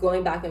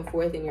going back and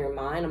forth in your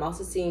mind. I'm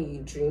also seeing you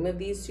dream of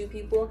these two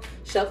people.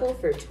 Shuffle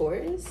for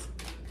Taurus.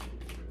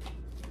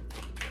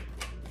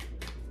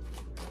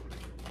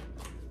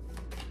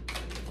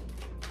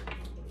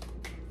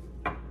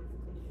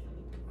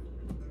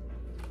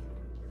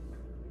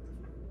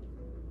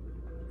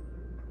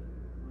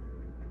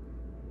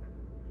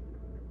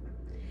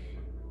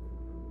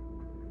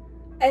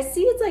 I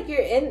see it's like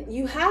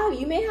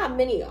you may have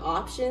many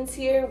options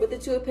here with the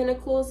Two of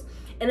Pentacles,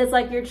 and it's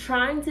like you're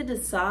trying to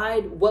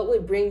decide what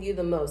would bring you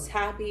the most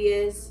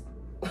happiest.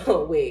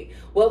 Oh, wait,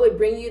 what would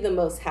bring you the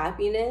most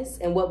happiness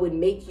and what would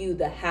make you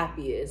the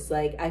happiest?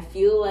 Like, I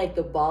feel like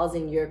the ball's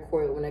in your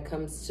court when it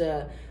comes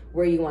to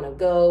where you want to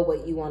go,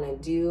 what you want to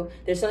do.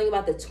 There's something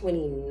about the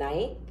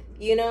 29th.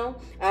 You know,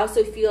 I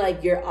also feel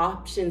like your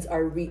options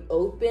are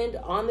reopened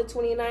on the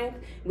 29th.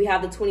 We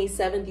have the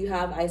 27th, you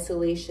have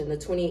isolation. The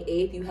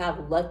 28th, you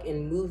have luck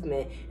and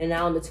movement. And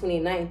now on the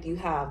 29th, you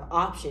have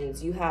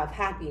options, you have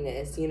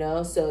happiness, you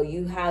know? So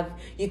you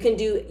can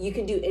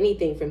do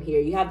anything from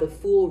here. You have the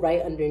Fool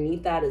right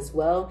underneath that as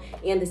well.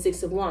 And the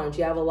Six of Wands,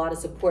 you have a lot of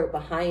support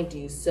behind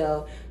you.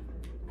 So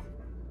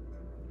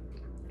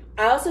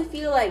I also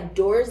feel like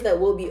doors that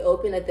will be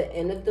open at the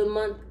end of the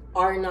month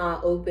are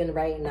not open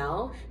right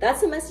now. That's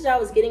the message I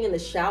was getting in the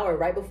shower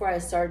right before I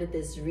started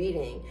this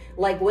reading.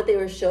 Like, what they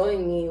were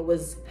showing me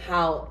was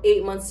how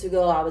 8 months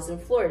ago I was in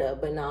Florida,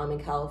 but now I'm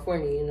in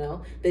California, you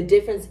know? The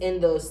difference in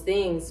those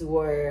things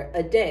were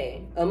a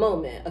day, a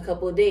moment, a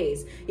couple of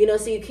days, you know?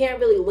 So you can't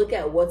really look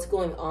at what's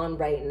going on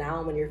right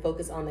now when you're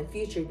focused on the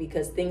future,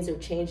 because things are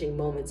changing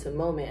moment to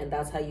moment, and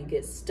that's how you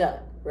get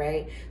stuck,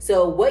 right?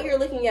 So what you're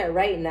looking at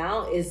right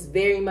now is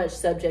very much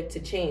subject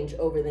to change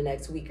over the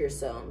next week or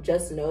so.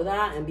 Just know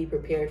that and be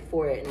prepared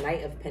for it.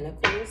 Knight of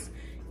Pentacles.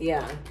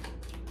 Yeah.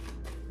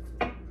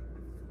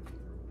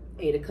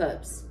 8 of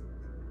Cups.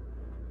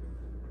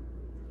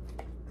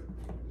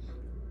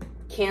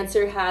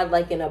 Cancer had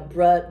like an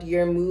abrupt,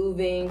 you're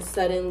moving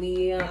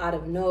suddenly out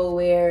of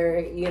nowhere,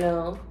 you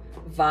know,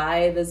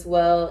 vibe as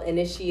well,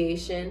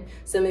 initiation.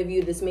 Some of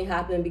you, this may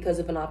happen because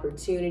of an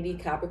opportunity.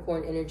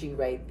 Capricorn energy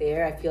right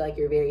there. I feel like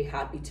you're very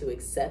happy to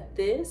accept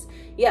this.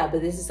 Yeah,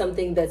 but this is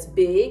something that's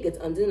big, it's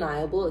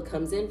undeniable, it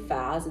comes in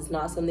fast, it's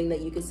not something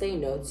that you could say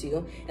no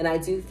to, and I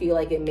do feel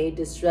like it may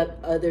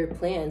disrupt other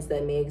plans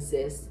that may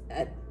exist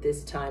at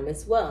this time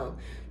as well.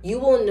 You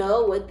will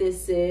know what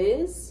this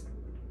is.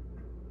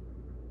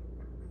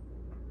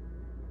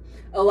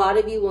 A lot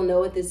of you will know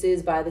what this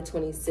is by the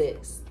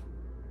 26th.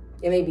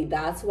 And maybe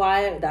that's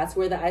where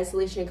the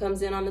isolation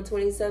comes in on the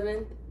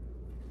 27th.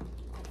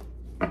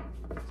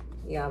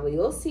 Yeah, but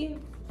you'll see.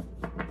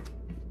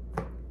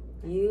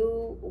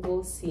 You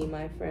will see,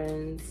 my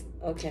friends.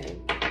 Okay.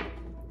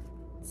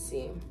 Let's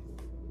see.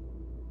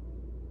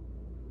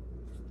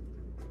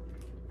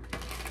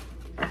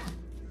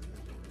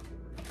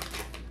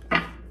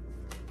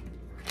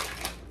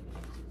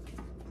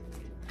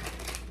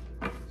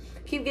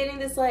 Keep getting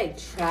this like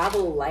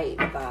travel light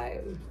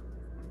vibe.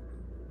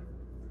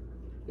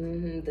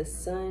 The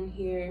sun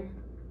here.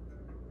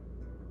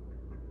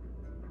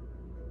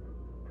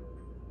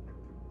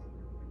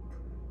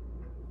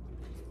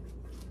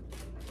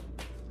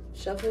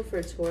 Shuffle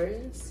for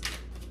Taurus.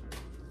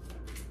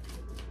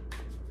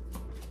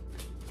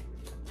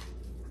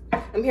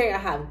 I'm hearing I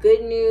have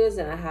good news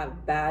and I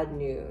have bad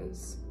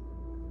news.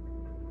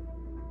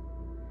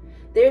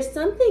 There's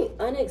something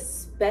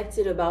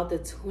unexpected about the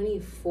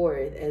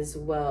 24th as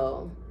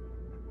well.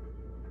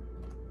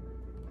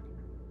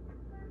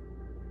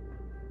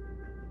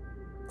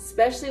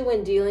 Especially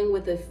when dealing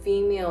with a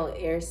female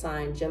air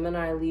sign,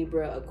 Gemini,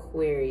 Libra,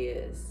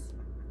 Aquarius.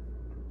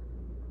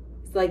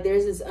 It's like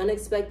there's this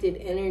unexpected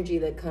energy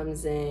that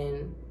comes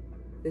in.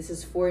 This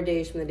is 4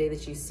 days from the day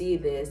that you see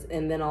this,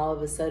 and then all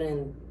of a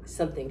sudden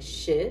something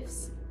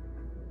shifts.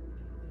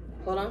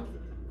 Hold on.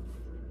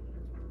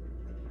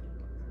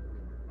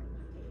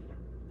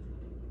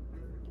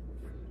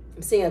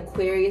 I'm seeing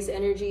Aquarius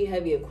energy,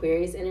 heavy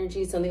Aquarius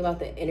energy. Something about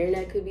the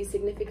internet could be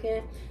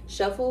significant.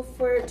 Shuffle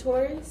for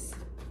Taurus.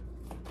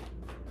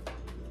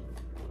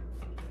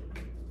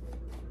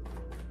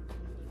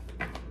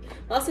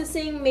 Also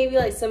seeing maybe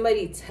like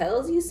somebody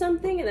tells you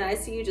something and I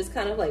see you just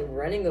kind of like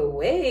running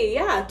away.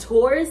 Yeah,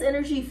 Taurus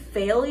energy,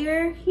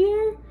 failure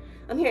here.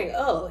 I'm hearing,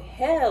 oh,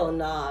 hell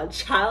nah.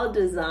 Child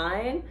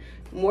design,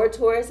 more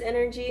Taurus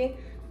energy.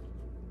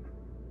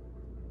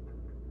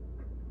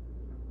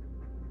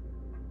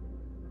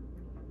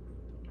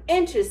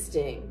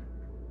 Interesting.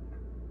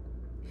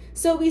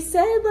 So we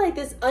said like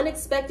this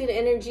unexpected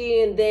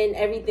energy and then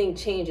everything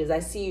changes. I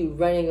see you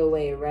running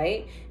away,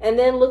 right? And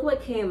then look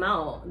what came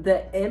out.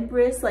 The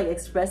Empress like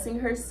expressing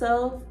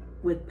herself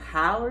with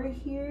power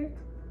here.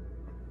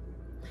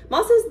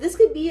 Also, this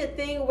could be a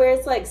thing where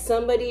it's like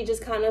somebody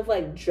just kind of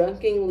like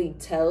drunkenly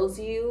tells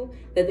you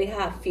that they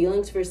have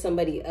feelings for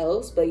somebody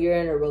else, but you're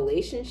in a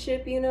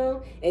relationship, you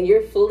know, and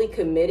you're fully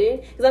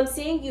committed. Because I'm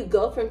seeing you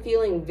go from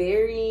feeling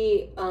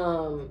very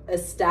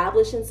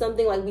established in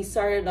something, like we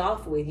started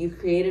off with. You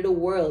created a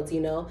world,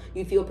 you know,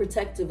 you feel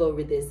protective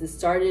over this. This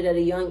started at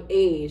a young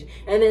age.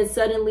 And then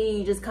suddenly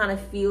you just kind of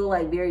feel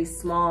like very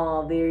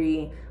small,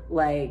 very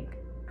like,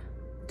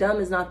 dumb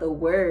is not the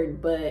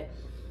word, but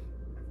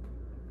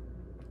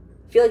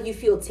feel like you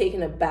feel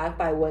taken aback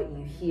by what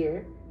you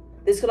hear.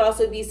 This could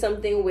also be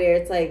something where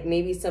it's like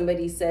maybe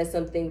somebody says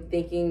something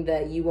thinking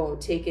that you won't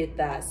take it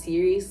that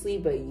seriously,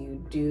 but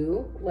you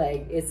do.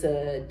 Like it's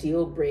a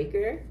deal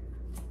breaker.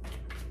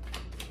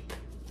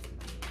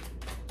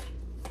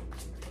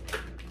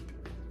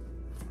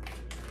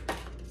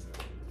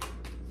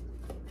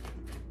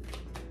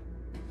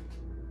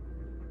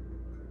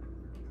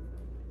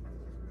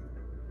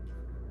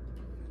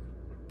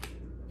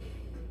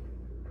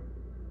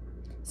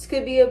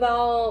 Could be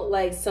about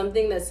like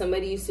something that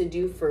somebody used to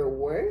do for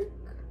work,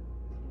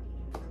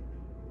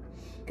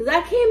 because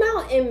that came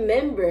out in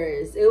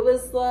members. It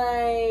was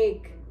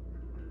like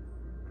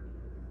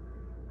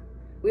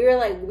we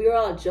were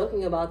all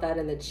joking about that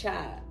in the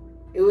chat.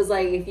 It was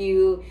like if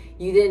you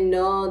didn't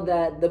know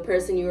that the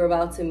person you were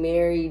about to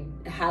marry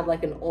had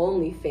like an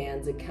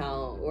OnlyFans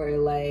account, or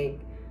like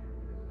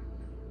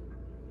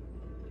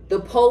the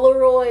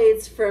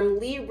Polaroids from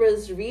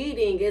Libra's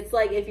reading. It's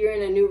like if you're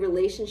in a new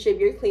relationship,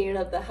 you're cleaning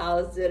up the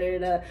house,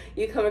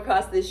 you come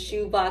across this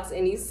shoebox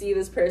and you see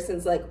this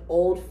person's like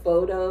old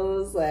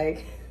photos,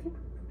 like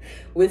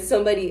with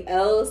somebody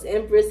else,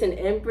 Empress and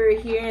Emperor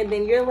here, and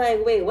then you're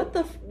like, wait, what?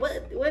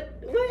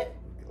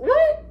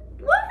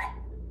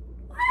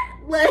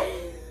 Like,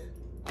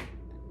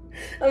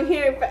 I'm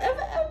hearing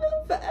forever,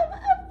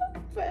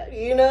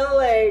 you know,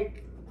 like,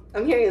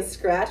 I'm hearing a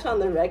scratch on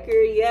the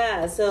record.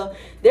 Yeah, so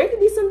there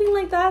could be something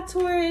like that,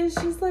 Taurus.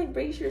 Just like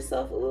brace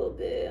yourself a little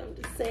bit. I'm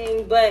just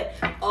saying. But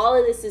all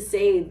of this to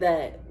say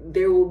that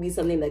there will be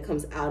something that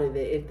comes out of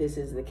it if this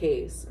is the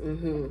case.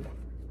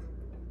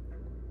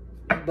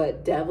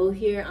 But devil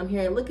here, I'm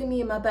hearing, look at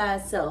me and my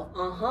bad self.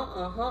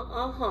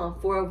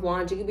 Four of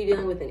Wands. You could be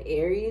dealing with an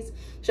Aries.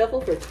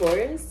 Shuffle for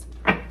Taurus.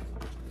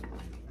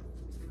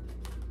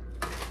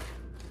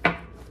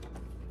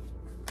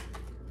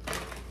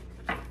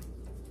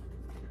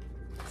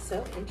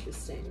 So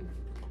interesting,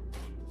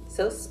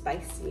 so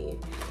spicy,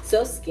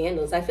 so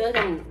scandalous. I feel like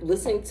I'm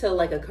listening to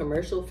like a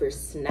commercial for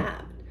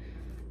Snap.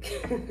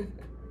 It's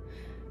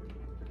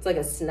like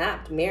a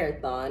Snapped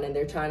marathon and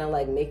they're trying to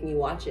like make me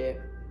watch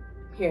it.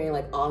 Hearing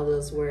like all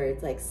those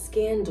words like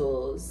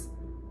scandals,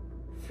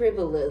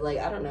 frivolous, like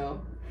I don't know.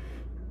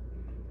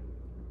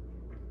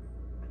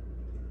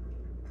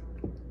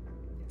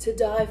 To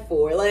die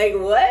for, like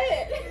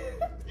what?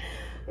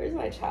 Where's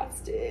my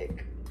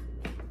chapstick?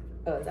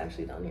 Oh, it's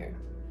actually down here.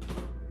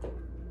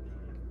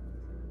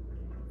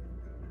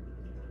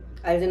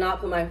 I did not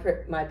put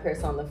my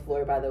purse on the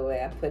floor, by the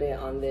way. I put it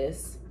on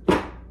this.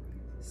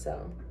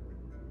 So,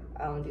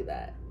 I don't do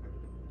that.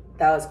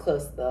 That was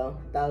close, though.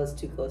 That was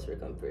too close for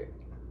comfort.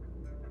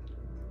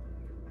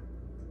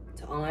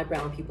 To all my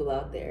brown people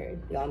out there,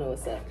 y'all know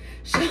what's up.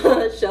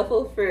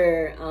 Shuffle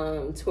for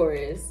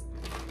Taurus.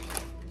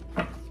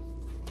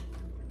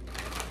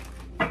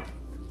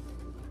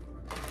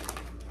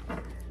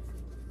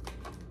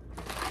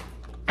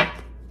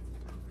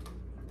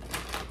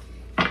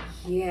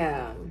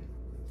 Yeah.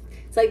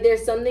 It's like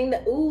there's something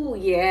that, ooh,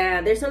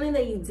 yeah, there's something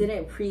that you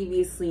didn't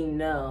previously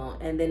know.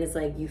 And then it's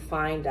like you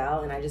find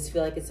out, and I just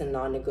feel like it's a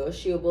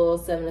non-negotiable.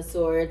 Seven of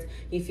Swords.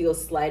 You feel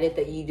slighted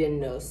that you didn't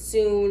know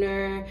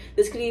sooner.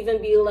 This could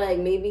even be like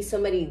maybe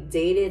somebody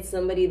dated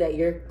somebody that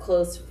you're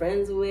close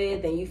friends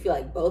with, and you feel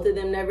like both of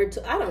them never,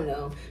 I don't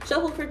know.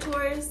 Shuffle for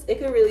Taurus. It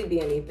could really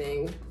be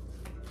anything.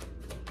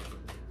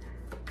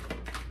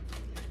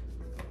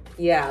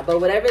 Yeah, but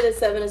whatever the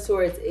Seven of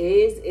Swords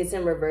is, it's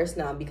in reverse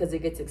now because it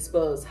gets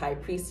exposed. High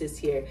Priestess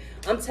here.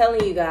 I'm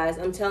telling you guys,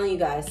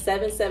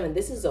 7-7,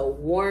 this is a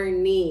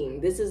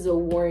warning. This is a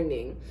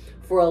warning.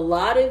 For a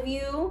lot of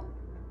you,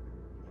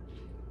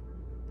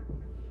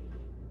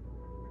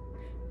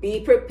 be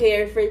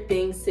prepared for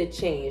things to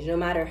change. No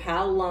matter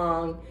how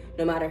long,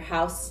 no matter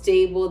how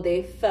stable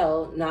they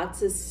felt, not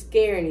to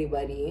scare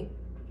anybody.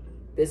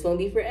 This won't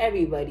be for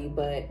everybody,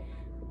 but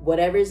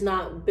whatever's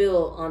not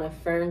built on a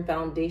firm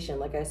foundation,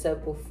 like I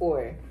said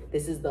before,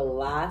 this is the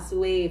last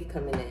wave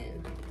coming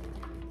in.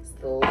 It's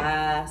the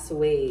last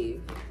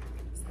wave.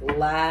 It's the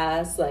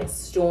last, like,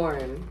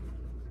 storm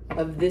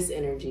of this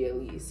energy, at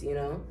least, you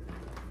know?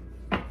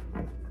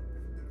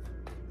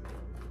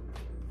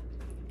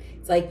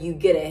 It's like you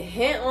get a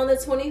hint on the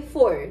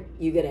 24th.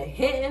 You get a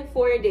hint in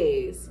 4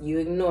 days. You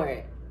ignore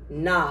it.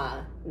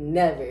 Nah,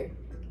 never.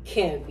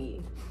 Can't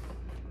be.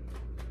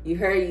 You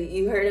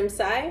heard him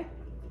sigh?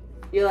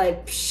 You're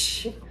like,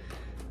 psh,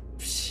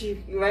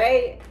 psh,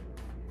 right?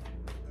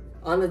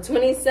 On the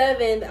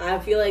 27th, I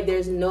feel like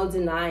there's no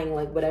denying,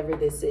 like, whatever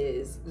this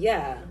is.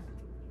 Yeah.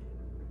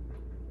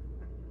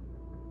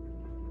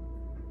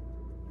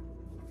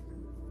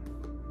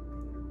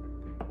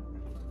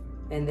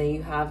 And then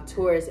you have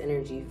Taurus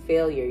energy,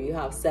 failure. You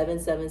have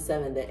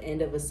 777, the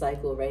end of a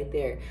cycle right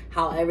there.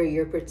 However,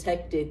 you're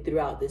protected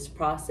throughout this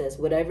process.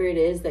 Whatever it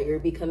is that you're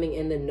becoming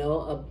in the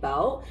know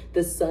about,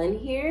 the sun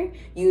here,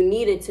 you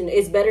need it to,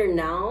 it's better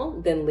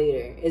now than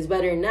later. It's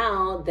better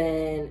now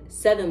than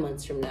 7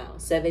 months from now,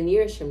 7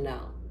 years from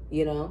now,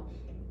 you know?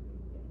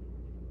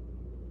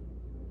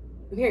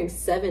 I'm hearing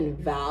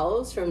 7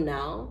 vows from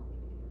now.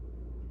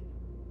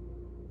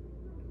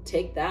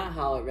 Take that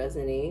how it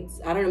resonates.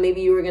 I don't know, maybe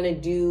you were gonna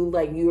do,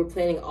 like, you were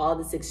planning all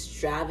this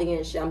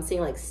extravagant shit. I'm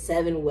seeing like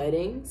 7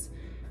 weddings,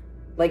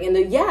 like in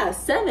the, yeah,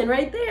 7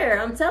 right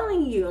there. I'm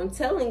telling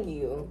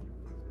you.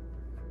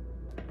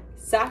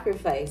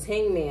 Sacrifice,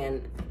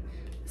 hangman.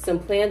 Some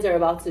plans are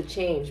about to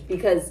change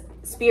because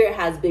spirit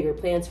has bigger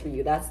plans for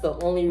you. That's the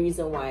only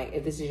reason why,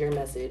 if this is your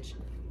message.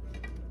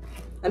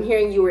 I'm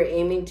hearing you were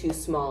aiming too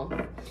small.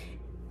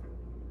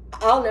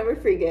 I'll never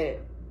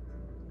forget.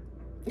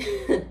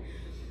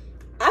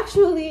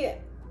 Actually,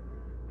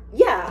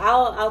 yeah,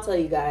 I'll tell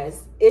you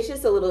guys. It's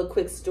just a little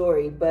quick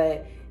story,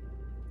 but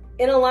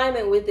in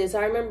alignment with this,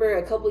 I remember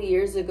a couple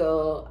years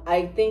ago,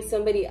 I think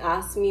somebody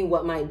asked me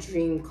what my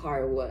dream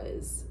car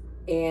was.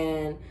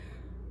 And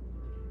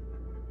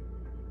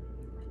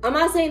I'm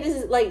not saying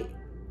this is like,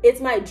 it's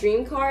my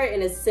dream car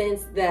in a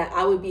sense that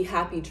I would be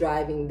happy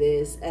driving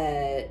this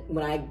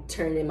when I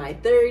turn in my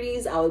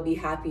 30s. I would be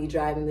happy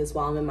driving this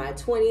while I'm in my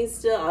 20s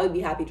still. I would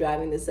be happy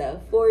driving this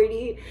at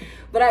 40.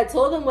 But I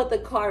told them what the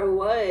car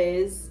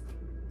was.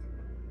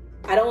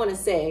 I don't want to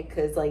say,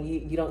 because like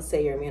you don't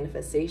say your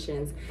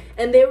manifestations.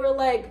 And they were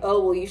like,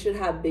 oh, well, you should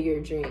have bigger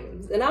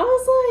dreams. And I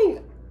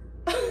was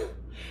like,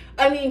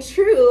 I mean,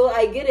 true,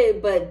 I get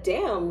it, but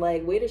damn,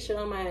 like, way to shit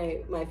on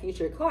my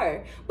future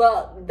car.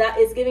 But that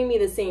is giving me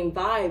the same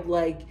vibe.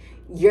 Like,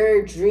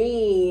 your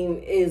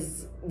dream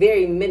is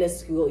very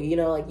minuscule, you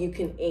know, like, you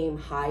can aim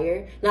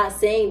higher. Not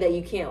saying that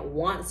you can't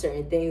want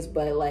certain things,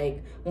 but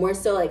like, more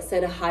so like,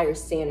 set a higher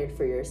standard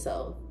for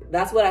yourself.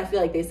 That's what I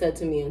feel like they said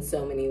to me in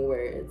so many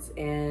words.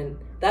 And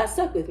that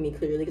stuck with me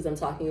clearly because I'm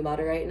talking about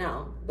it right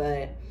now.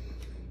 But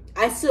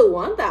I still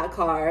want that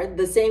car,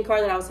 the same car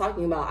that I was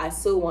talking about. I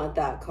still want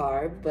that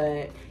car,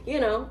 but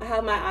you know, I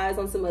have my eyes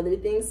on some other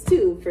things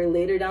too for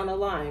later down the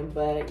line.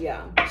 But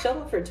yeah, show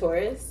up for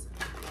Taurus.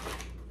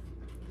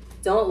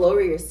 Don't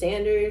lower your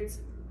standards.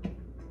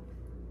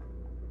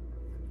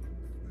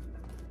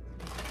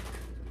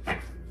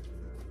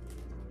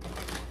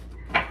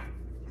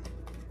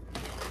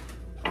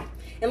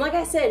 And like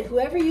I said,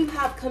 whoever you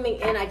have coming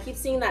in, I keep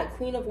seeing that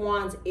Queen of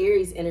Wands,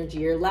 Aries energy.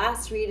 Your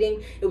last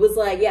reading, it was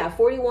like, yeah,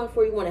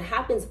 41. It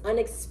happens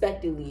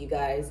unexpectedly, you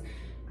guys.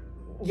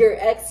 Your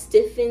ex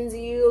stiffens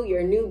you,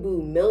 your new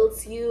boo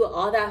melts you.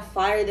 All that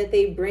fire that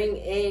they bring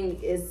in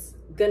is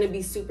gonna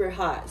be super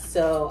hot.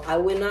 So I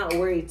would not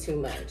worry too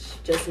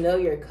much. Just know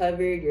you're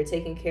covered, you're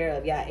taken care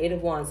of. Yeah, 8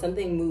 of Wands,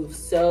 something moves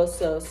so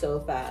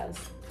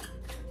fast.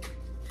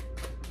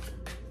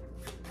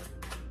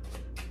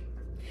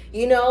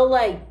 You know,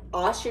 like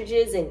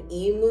ostriches and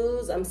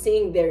emus, I'm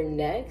seeing their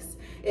necks.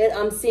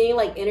 I'm seeing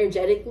like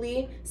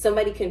energetically,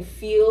 somebody can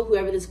feel,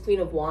 whoever this Queen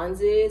of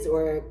Wands is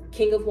or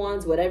King of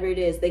Wands, whatever it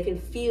is, they can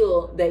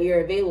feel that you're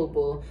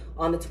available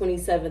on the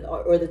 27th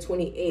or the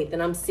 28th.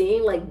 And I'm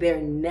seeing like their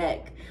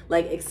neck,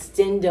 like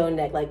extendo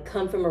neck, like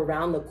come from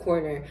around the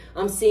corner.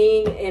 I'm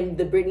seeing in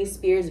the Britney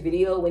Spears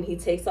video when he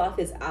takes off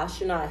his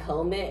astronaut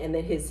helmet and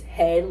then his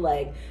head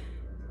like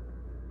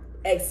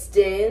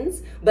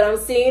extends, but I'm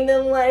seeing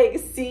them like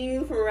see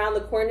you from around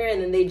the corner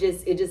and then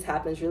it just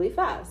happens really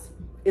fast.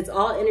 It's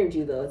all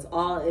energy though. It's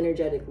all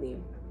energetically.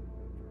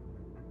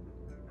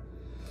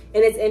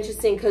 And it's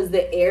interesting because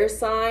the air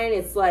sign,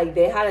 it's like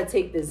they had to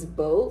take this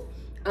boat.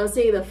 I'm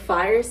seeing the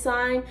fire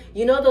sign.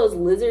 You know those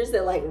lizards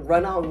that like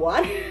run on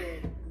water?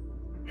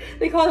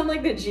 They call them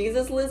like the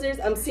Jesus lizards.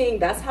 I'm seeing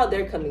that's how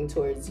they're coming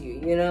towards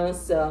you, you know?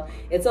 So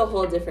it's a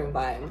whole different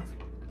vibe.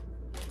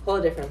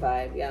 Whole different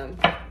vibe, yeah.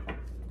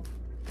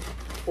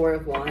 4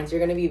 of Wands. You're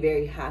going to be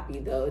very happy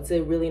though. It's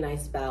a really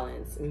nice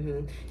balance.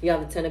 You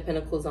have the 10 of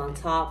Pentacles on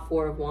top,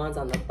 4 of Wands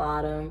on the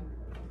bottom.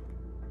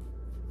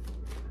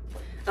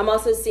 I'm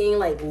also seeing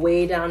like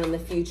way down in the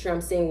future,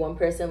 I'm seeing one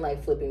person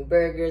like flipping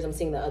burgers. I'm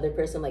seeing the other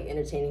person like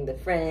entertaining the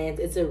friends.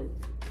 It's a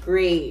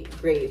great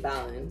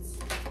balance.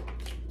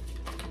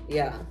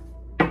 Yeah.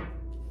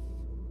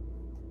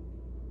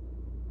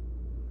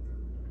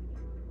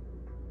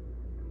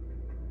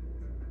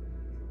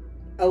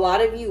 A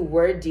lot of you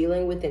were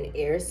dealing with an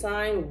air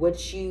sign.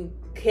 What you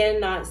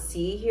cannot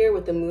see here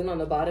with the moon on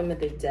the bottom of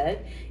the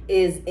deck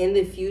is in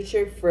the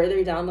future,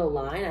 further down the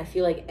line, I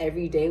feel like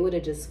every day would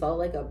have just felt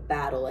like a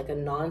battle, like a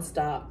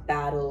nonstop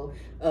battle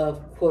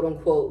of quote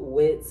unquote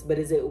wits. But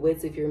is it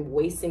wits if you're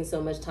wasting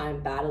so much time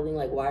battling?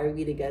 Like, why are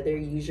we together?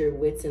 Use your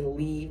wits and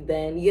leave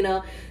then, you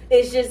know?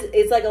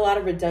 It's like a lot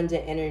of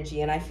redundant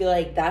energy. And I feel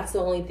like that's the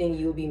only thing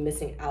you will be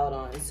missing out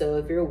on. So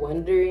if you're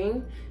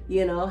wondering,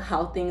 you know,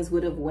 how things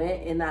would have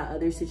went in that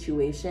other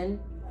situation,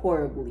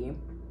 horribly.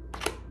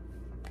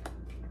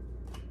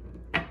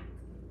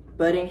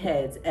 Butting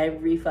heads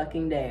every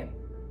fucking day.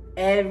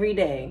 Every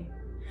day.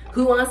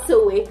 Who wants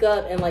to wake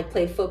up and like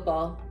play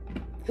football?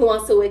 Who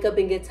wants to wake up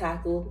and get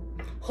tackled?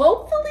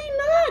 Hopefully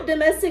not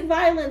domestic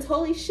violence.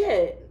 Holy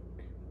shit.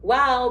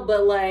 Wow,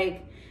 but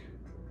like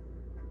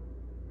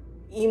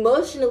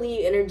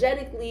emotionally,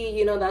 energetically,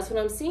 you know, that's what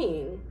I'm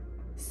seeing.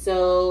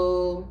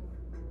 So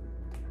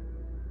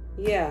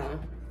yeah,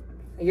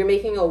 you're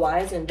making a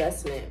wise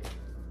investment.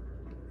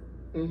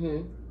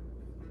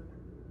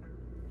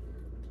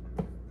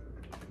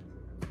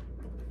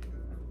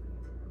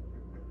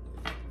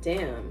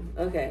 Damn.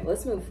 Okay,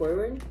 let's move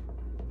forward.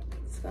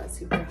 It's got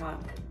super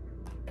hot.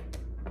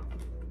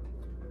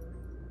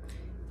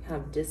 You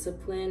have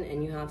discipline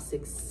and you have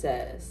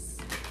success.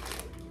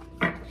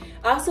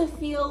 I also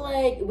feel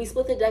like we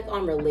split the deck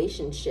on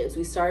relationships.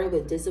 We started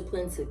with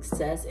discipline,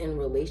 success, and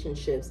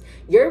relationships.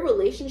 Your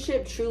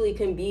relationship truly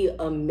can be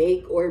a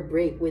make or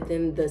break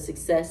within the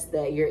success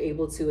that you're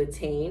able to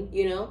attain,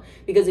 you know?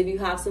 Because if you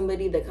have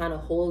somebody that kind of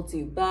holds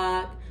you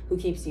back, who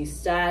keeps you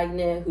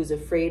stagnant, who's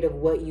afraid of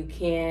what you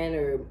can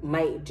or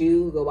might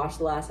do, go watch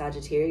the last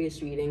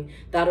Sagittarius reading,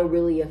 that'll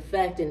really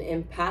affect and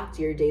impact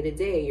your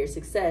day-to-day, your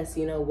success,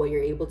 you know, what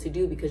you're able to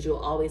do, because you'll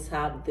always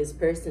have this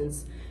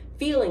person's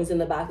feelings in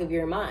the back of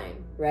your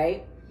mind,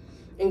 right?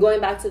 And going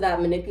back to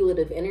that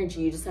manipulative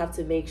energy, you just have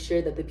to make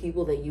sure that the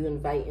people that you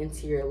invite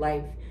into your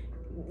life,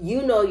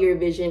 you know your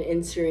vision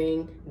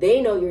entering,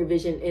 they know your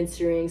vision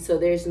entering, so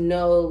there's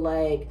no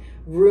like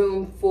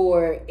room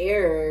for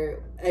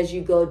error as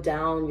you go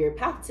down your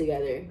path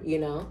together, you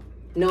know?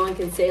 No one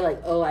can say like,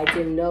 oh, I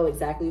didn't know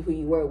exactly who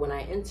you were when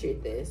I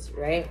entered this,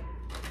 right?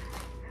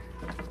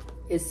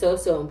 It's so,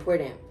 so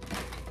important.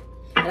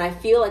 And I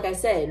feel like I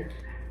said,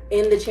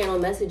 in the channel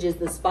messages,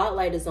 the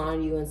spotlight is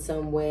on you in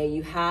some way.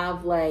 You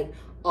have like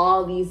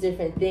all these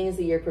different things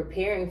that you're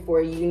preparing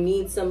for. You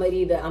need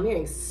somebody that, I'm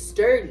hearing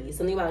sturdy,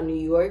 something about New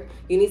York.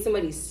 You need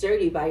somebody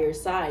sturdy by your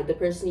side. The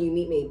person you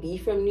meet may be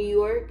from New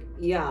York,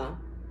 yeah.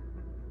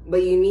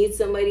 But you need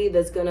somebody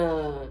that's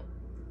gonna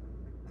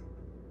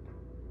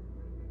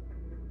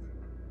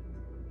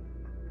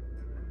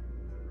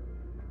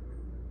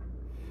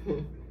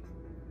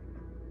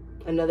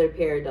another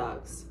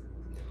paradox.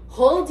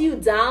 Hold you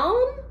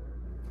down,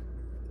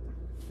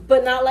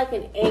 but not like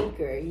an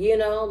anchor, you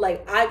know?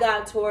 Like, I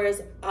got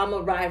Taurus, I'm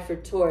a ride for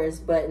Taurus,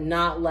 but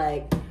not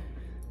like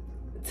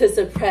to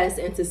suppress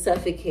and to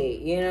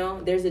suffocate, you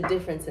know? There's a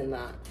difference in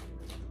that.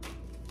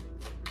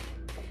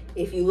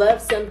 If you love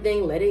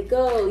something, let it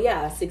go.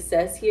 Yeah,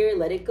 success here,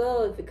 let it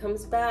go. If it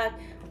comes back,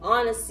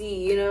 honesty,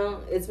 you know,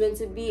 it's meant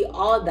to be,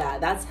 all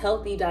that. That's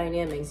healthy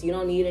dynamics. You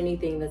don't need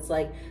anything that's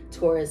like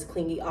Taurus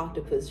clingy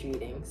octopus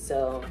reading.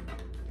 So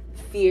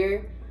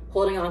fear,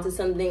 holding on to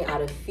something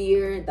out of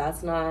fear,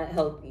 that's not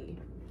healthy.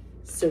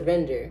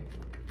 Surrender.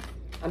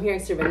 I'm hearing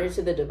surrender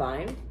to the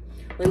divine.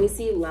 Let me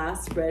see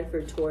last spread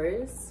for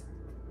Taurus.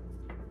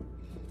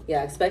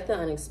 Yeah, expect the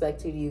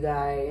unexpected, you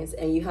guys.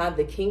 And you have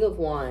the King of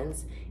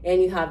Wands and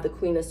you have the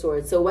Queen of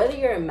Swords. So whether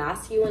you're a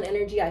masculine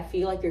energy, I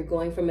feel like you're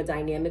going from a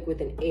dynamic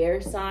with an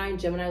air sign,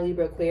 Gemini,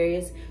 Libra,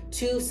 Aquarius,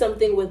 to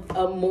something with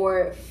a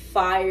more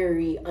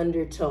fiery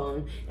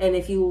undertone. And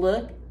if you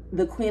look,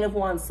 the Queen of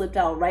Wands slipped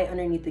out right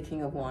underneath the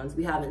King of Wands.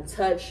 We haven't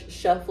touched,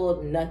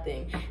 shuffled,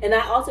 nothing. And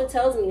that also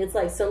tells me it's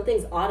like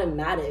something's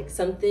automatic.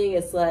 Something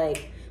is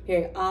like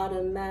hearing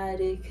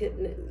automatic,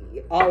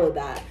 all of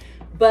that.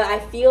 But I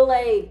feel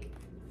like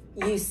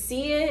you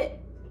see it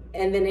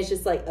and then it's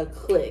just like a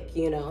click,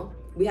 you know?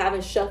 We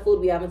haven't shuffled,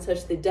 we haven't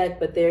touched the deck,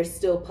 but they're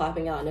still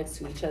popping out next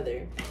to each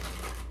other.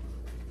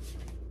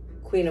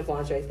 Queen of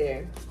Wands right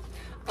there.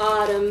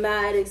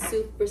 Automatic,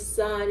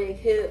 supersonic,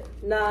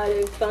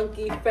 hypnotic,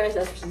 funky, fresh.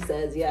 That's what she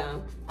says, yeah.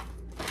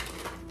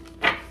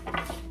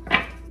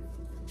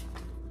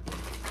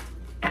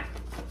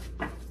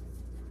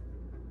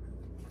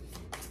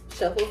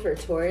 Shuffle for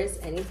Taurus.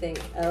 Anything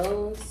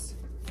else?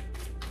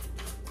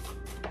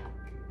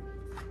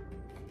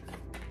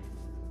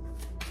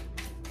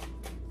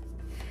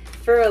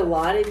 For a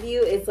lot of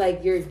you, it's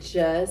like you're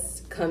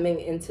just coming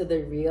into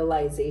the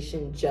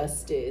realization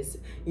justice.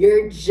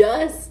 You're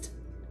just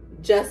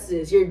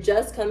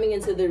coming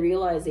into the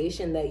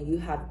realization that you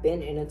have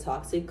been in a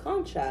toxic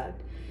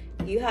contract.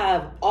 You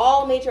have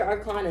all major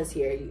arcanas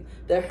here.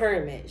 The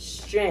Hermit,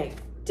 Strength,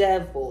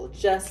 Devil,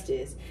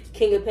 Justice,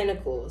 King of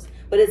Pentacles.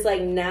 But it's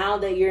like now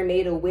that you're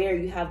made aware,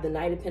 you have the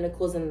Knight of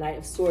Pentacles and the Knight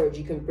of Swords.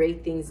 You can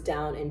break things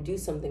down and do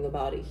something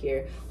about it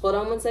here. Hold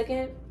on one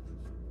second.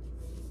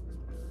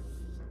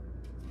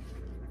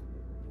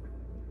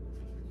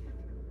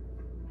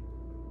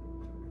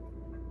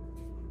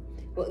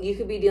 Well, you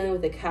could be dealing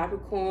with a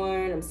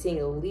Capricorn. I'm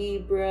seeing a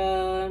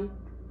Libra.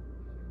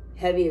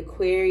 Heavy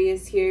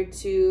Aquarius here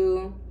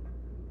too.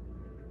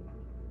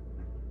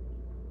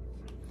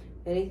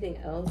 Anything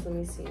else? Let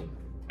me see.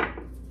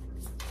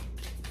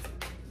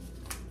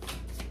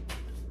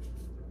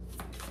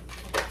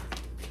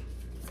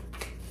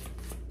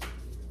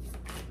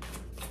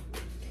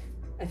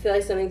 I feel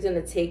like something's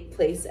going to take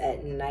place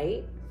at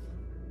night.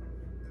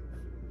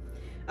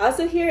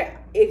 Also here,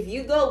 if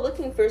you go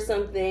looking for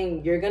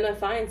something, you're going to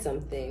find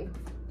something,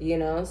 you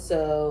know?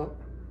 So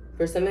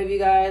For some of you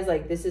guys,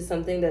 like this is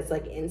something that's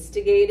like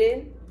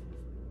instigated.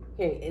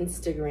 Here,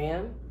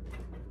 Instagram.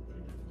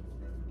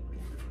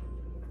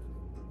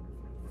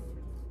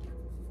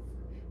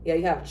 Yeah,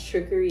 you have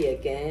trickery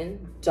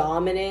again.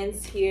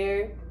 Dominance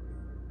here.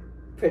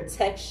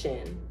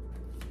 Protection.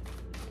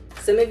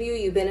 Some of you,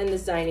 you've been in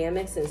this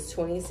dynamic since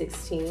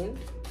 2016.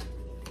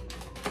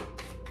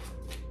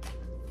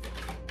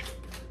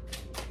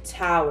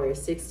 Tower,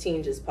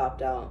 16 just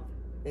popped out.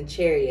 And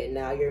Chariot,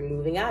 now you're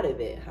moving out of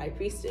it. High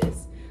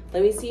Priestess.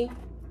 Let me see.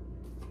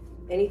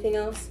 Anything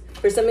else?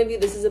 For some of you,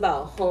 this is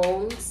about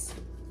homes.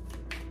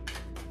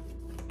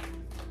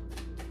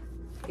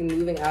 You're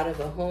moving out of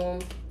a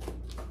home.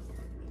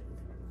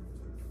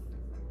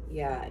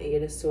 Yeah,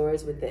 8 of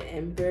Swords with the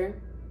Emperor.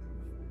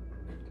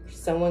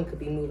 Someone could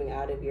be moving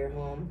out of your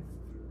home.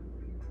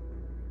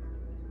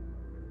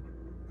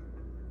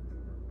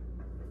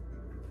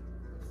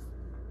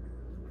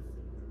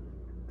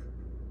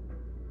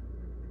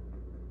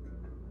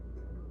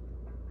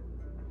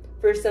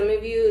 For some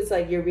of you, it's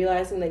like you're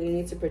realizing that you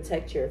need to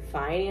protect your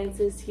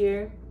finances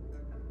here.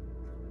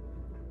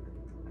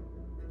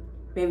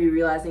 Maybe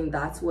realizing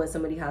that's what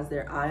somebody has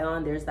their eye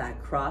on. There's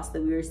that cross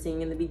that we were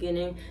seeing in the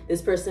beginning.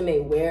 This person may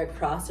wear a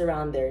cross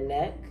around their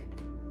neck.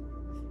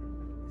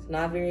 It's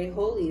not very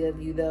holy of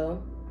you,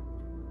 though.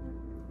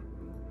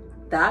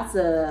 That's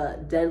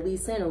a deadly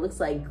sin. It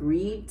looks like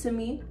greed to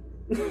me,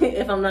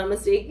 if I'm not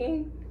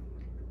mistaken.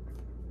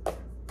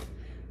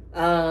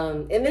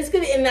 And this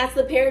could, and that's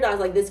the paradox.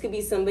 Like this could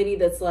be somebody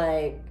that's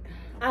like,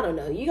 I don't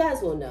know. You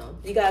guys will know.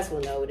 You guys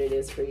will know what it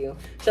is for you.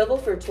 Shuffle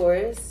for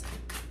Taurus.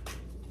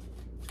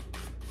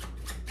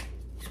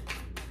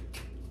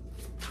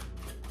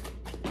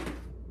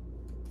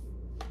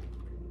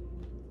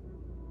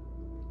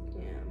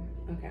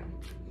 Yeah. Okay.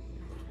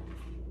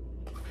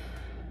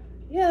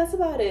 Yeah, that's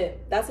about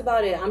it. That's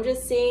about it. I'm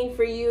just seeing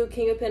for you,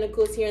 King of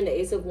Pentacles here and the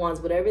Ace of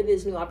Wands, whatever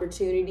this new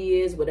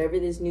opportunity is, whatever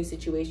this new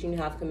situation you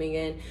have coming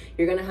in,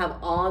 you're going to have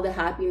all the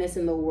happiness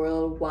in the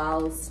world,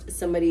 whilst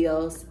somebody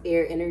else,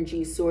 air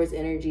energy, Swords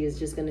energy, is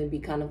just going to be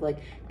kind of like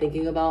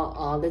thinking about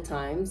all the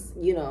times,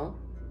 you know,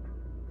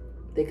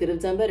 they could have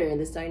done better in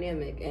this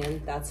dynamic.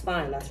 And that's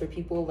fine. That's where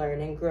people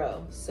learn and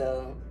grow.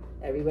 So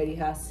everybody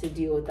has to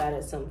deal with that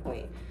at some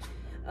point.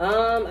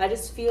 I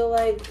just feel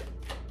like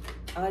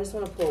I just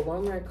want to pull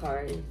one more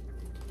card.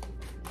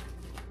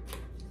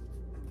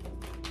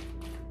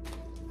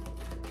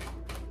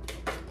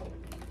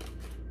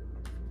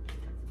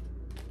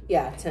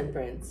 Yeah,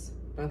 Temperance.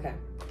 Okay.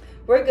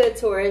 We're good,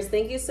 Taurus.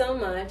 Thank you so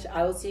much.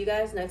 I will see you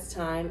guys next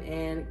time,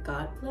 and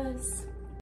God bless.